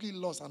from worldly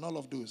lusts and all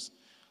of those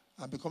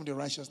and become the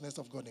righteousness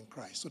of God in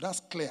Christ. So that's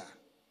clear.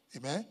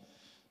 Amen?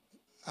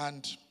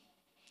 And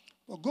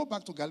we'll go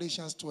back to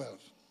Galatians 12.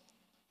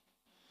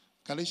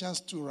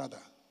 Galatians 2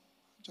 rather.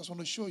 Just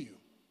want to show you.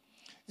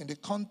 In the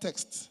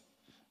context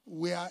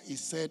where he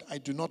said, I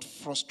do not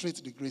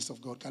frustrate the grace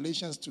of God.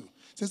 Galatians 2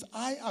 says,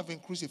 I have been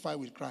crucified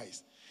with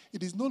Christ.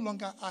 It is no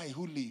longer I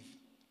who live,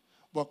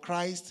 but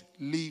Christ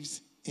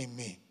lives in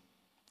me.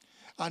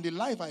 And the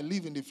life I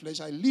live in the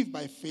flesh, I live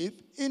by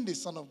faith in the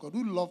Son of God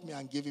who loved me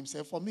and gave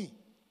himself for me.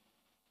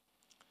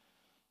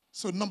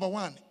 So number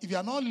one, if you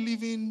are not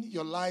living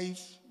your life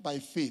by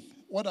faith,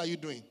 what are you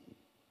doing?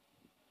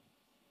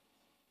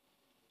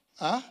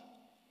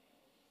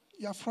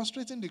 You are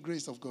frustrating the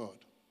grace of God.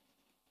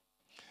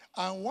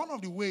 And one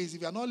of the ways,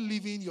 if you are not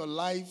living your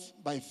life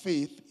by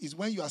faith, is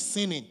when you are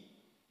sinning.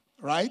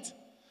 Right?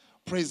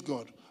 Praise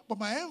God. But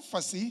my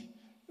emphasis,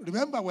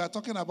 remember we are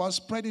talking about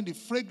spreading the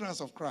fragrance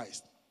of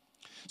Christ.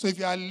 So if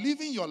you are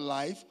living your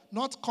life,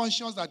 not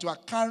conscious that you are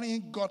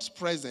carrying God's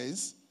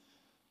presence,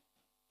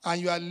 and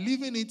you are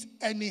living it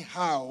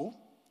anyhow,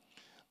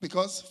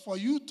 because for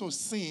you to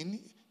sin,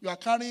 you are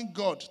carrying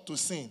God to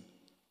sin.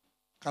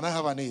 Can I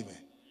have an amen?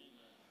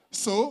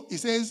 So, he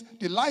says,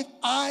 the life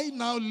I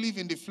now live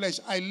in the flesh,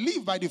 I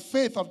live by the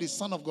faith of the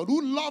Son of God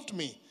who loved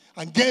me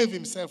and gave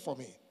himself for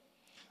me.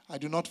 I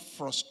do not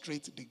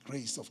frustrate the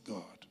grace of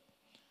God.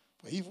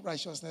 For if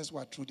righteousness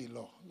were through the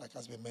law, like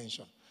has been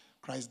mentioned,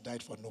 Christ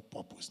died for no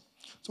purpose.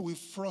 So we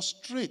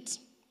frustrate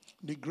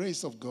the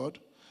grace of God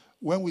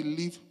when we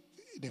live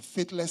in a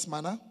faithless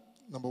manner,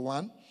 number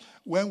one.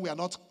 When we are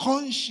not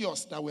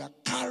conscious that we are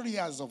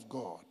carriers of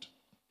God.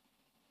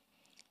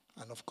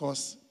 And of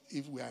course,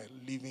 if we are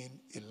living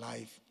a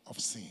life of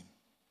sin.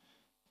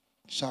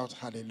 Shout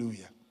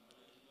hallelujah.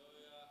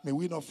 May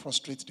we not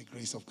frustrate the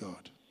grace of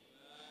God.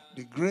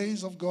 The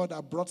grace of God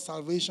that brought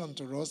salvation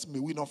to us, may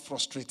we not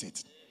frustrate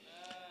it.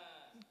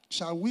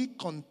 Shall we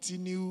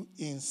continue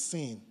in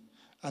sin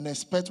and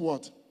expect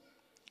what?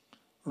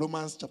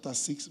 Romans chapter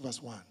 6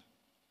 verse 1.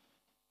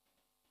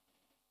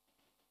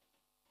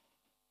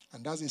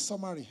 And that's a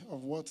summary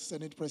of what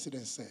Senate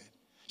President said.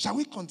 Shall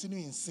we continue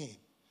in sin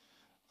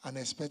and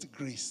expect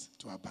grace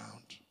to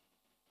abound?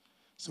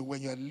 So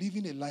when you are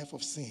living a life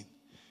of sin,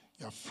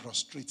 you are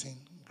frustrating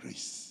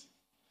grace.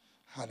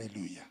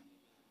 Hallelujah.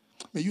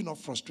 May you not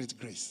frustrate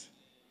grace.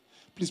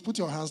 Please put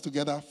your hands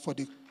together for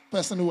the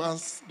person who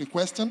asked the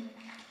question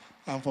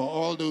and for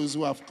all those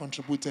who have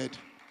contributed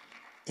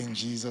in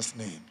Jesus'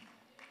 name.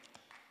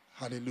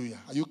 Hallelujah.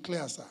 Are you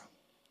clear, sir?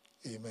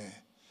 Amen.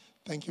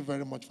 Thank you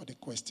very much for the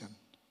question.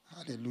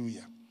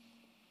 Hallelujah.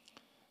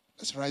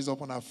 Let's rise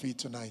up on our feet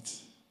tonight.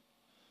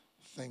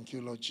 Thank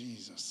you, Lord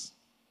Jesus.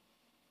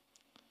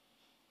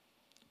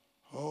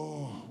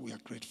 Oh, we are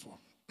grateful.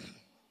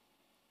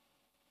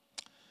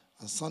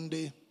 On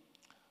Sunday,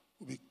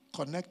 we'll be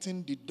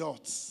connecting the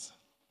dots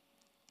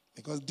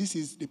because this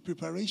is the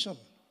preparation.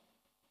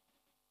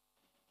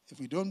 If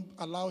we don't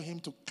allow him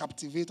to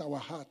captivate our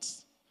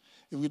hearts,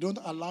 if we don't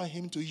allow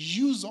him to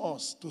use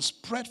us to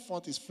spread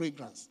forth his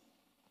fragrance,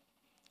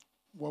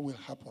 what will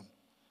happen?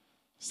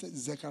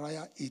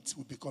 Zechariah 8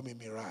 will become a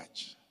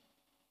mirage.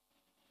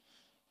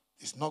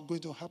 It's not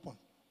going to happen.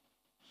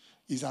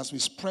 It's as we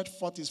spread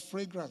forth his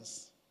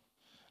fragrance,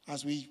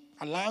 as we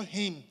allow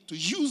him to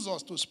use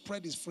us to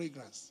spread his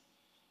fragrance,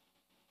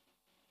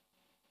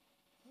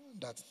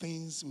 that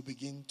things will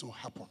begin to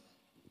happen.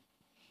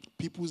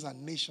 Peoples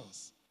and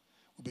nations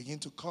will begin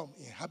to come.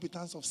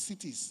 Inhabitants of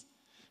cities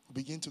will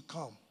begin to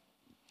come.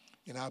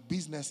 In our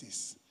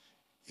businesses,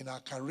 in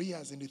our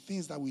careers, in the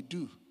things that we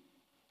do.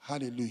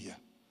 Hallelujah.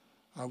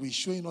 And we're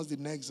showing us the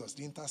nexus,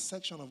 the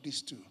intersection of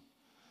these two.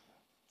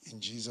 In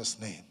Jesus'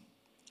 name.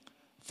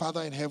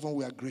 Father in heaven,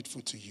 we are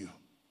grateful to you.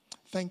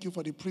 Thank you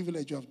for the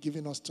privilege you have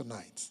given us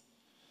tonight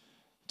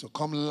to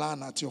come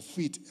learn at your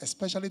feet,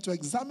 especially to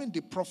examine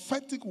the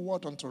prophetic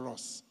word unto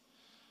us.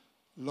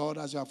 Lord,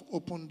 as you have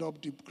opened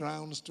up the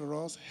grounds to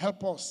us,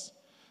 help us,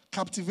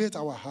 captivate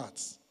our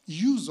hearts,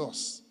 use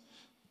us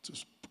to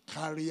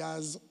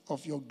carriers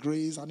of your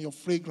grace and your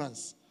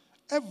fragrance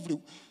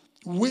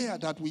everywhere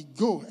that we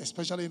go,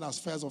 especially in our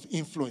spheres of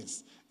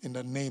influence, in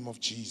the name of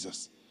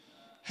Jesus.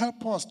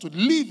 Help us to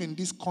live in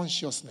this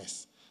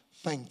consciousness.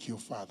 Thank you,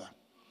 Father.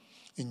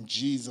 In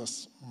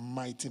Jesus'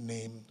 mighty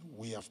name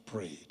we have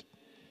prayed.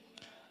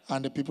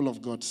 And the people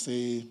of God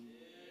say, Amen.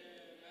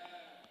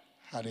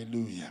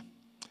 Hallelujah.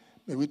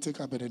 May we take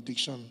our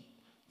benediction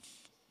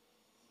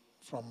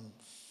from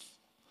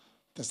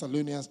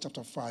Thessalonians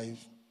chapter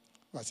 5,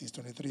 verses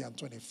 23 and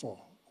 24.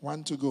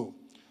 1 to go.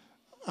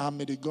 And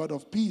may the God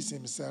of peace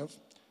himself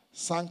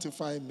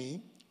sanctify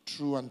me,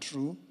 true and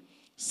true,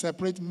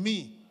 separate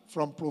me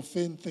from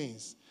profane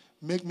things,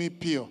 make me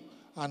pure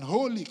and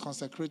wholly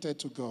consecrated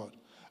to God.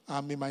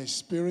 And may my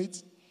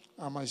spirit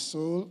and my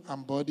soul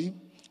and body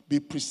be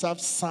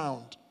preserved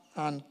sound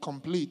and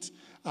complete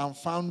and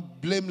found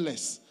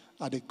blameless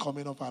at the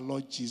coming of our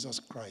Lord Jesus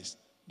Christ,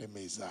 the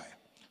Messiah.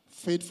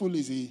 Faithful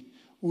is he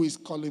who is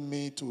calling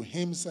me to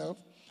himself,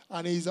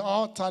 and he is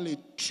utterly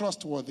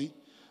trustworthy,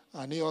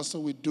 and he also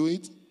will do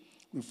it,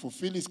 will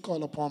fulfill his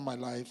call upon my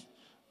life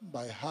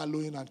by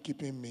hallowing and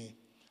keeping me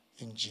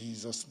in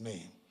Jesus'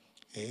 name.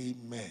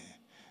 Amen.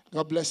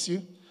 God bless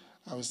you.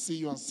 I will see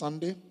you on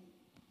Sunday.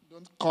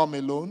 Don't come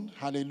alone.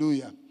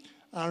 Hallelujah.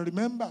 And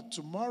remember,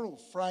 tomorrow,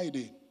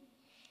 Friday,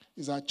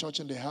 is our church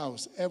in the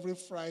house. Every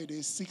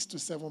Friday, 6 to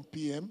 7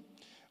 p.m.,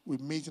 we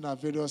meet in our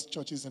various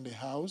churches in the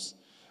house.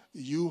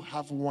 You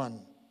have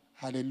one,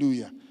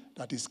 hallelujah,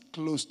 that is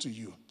close to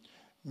you.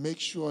 Make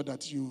sure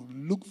that you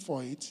look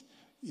for it.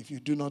 If you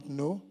do not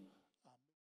know,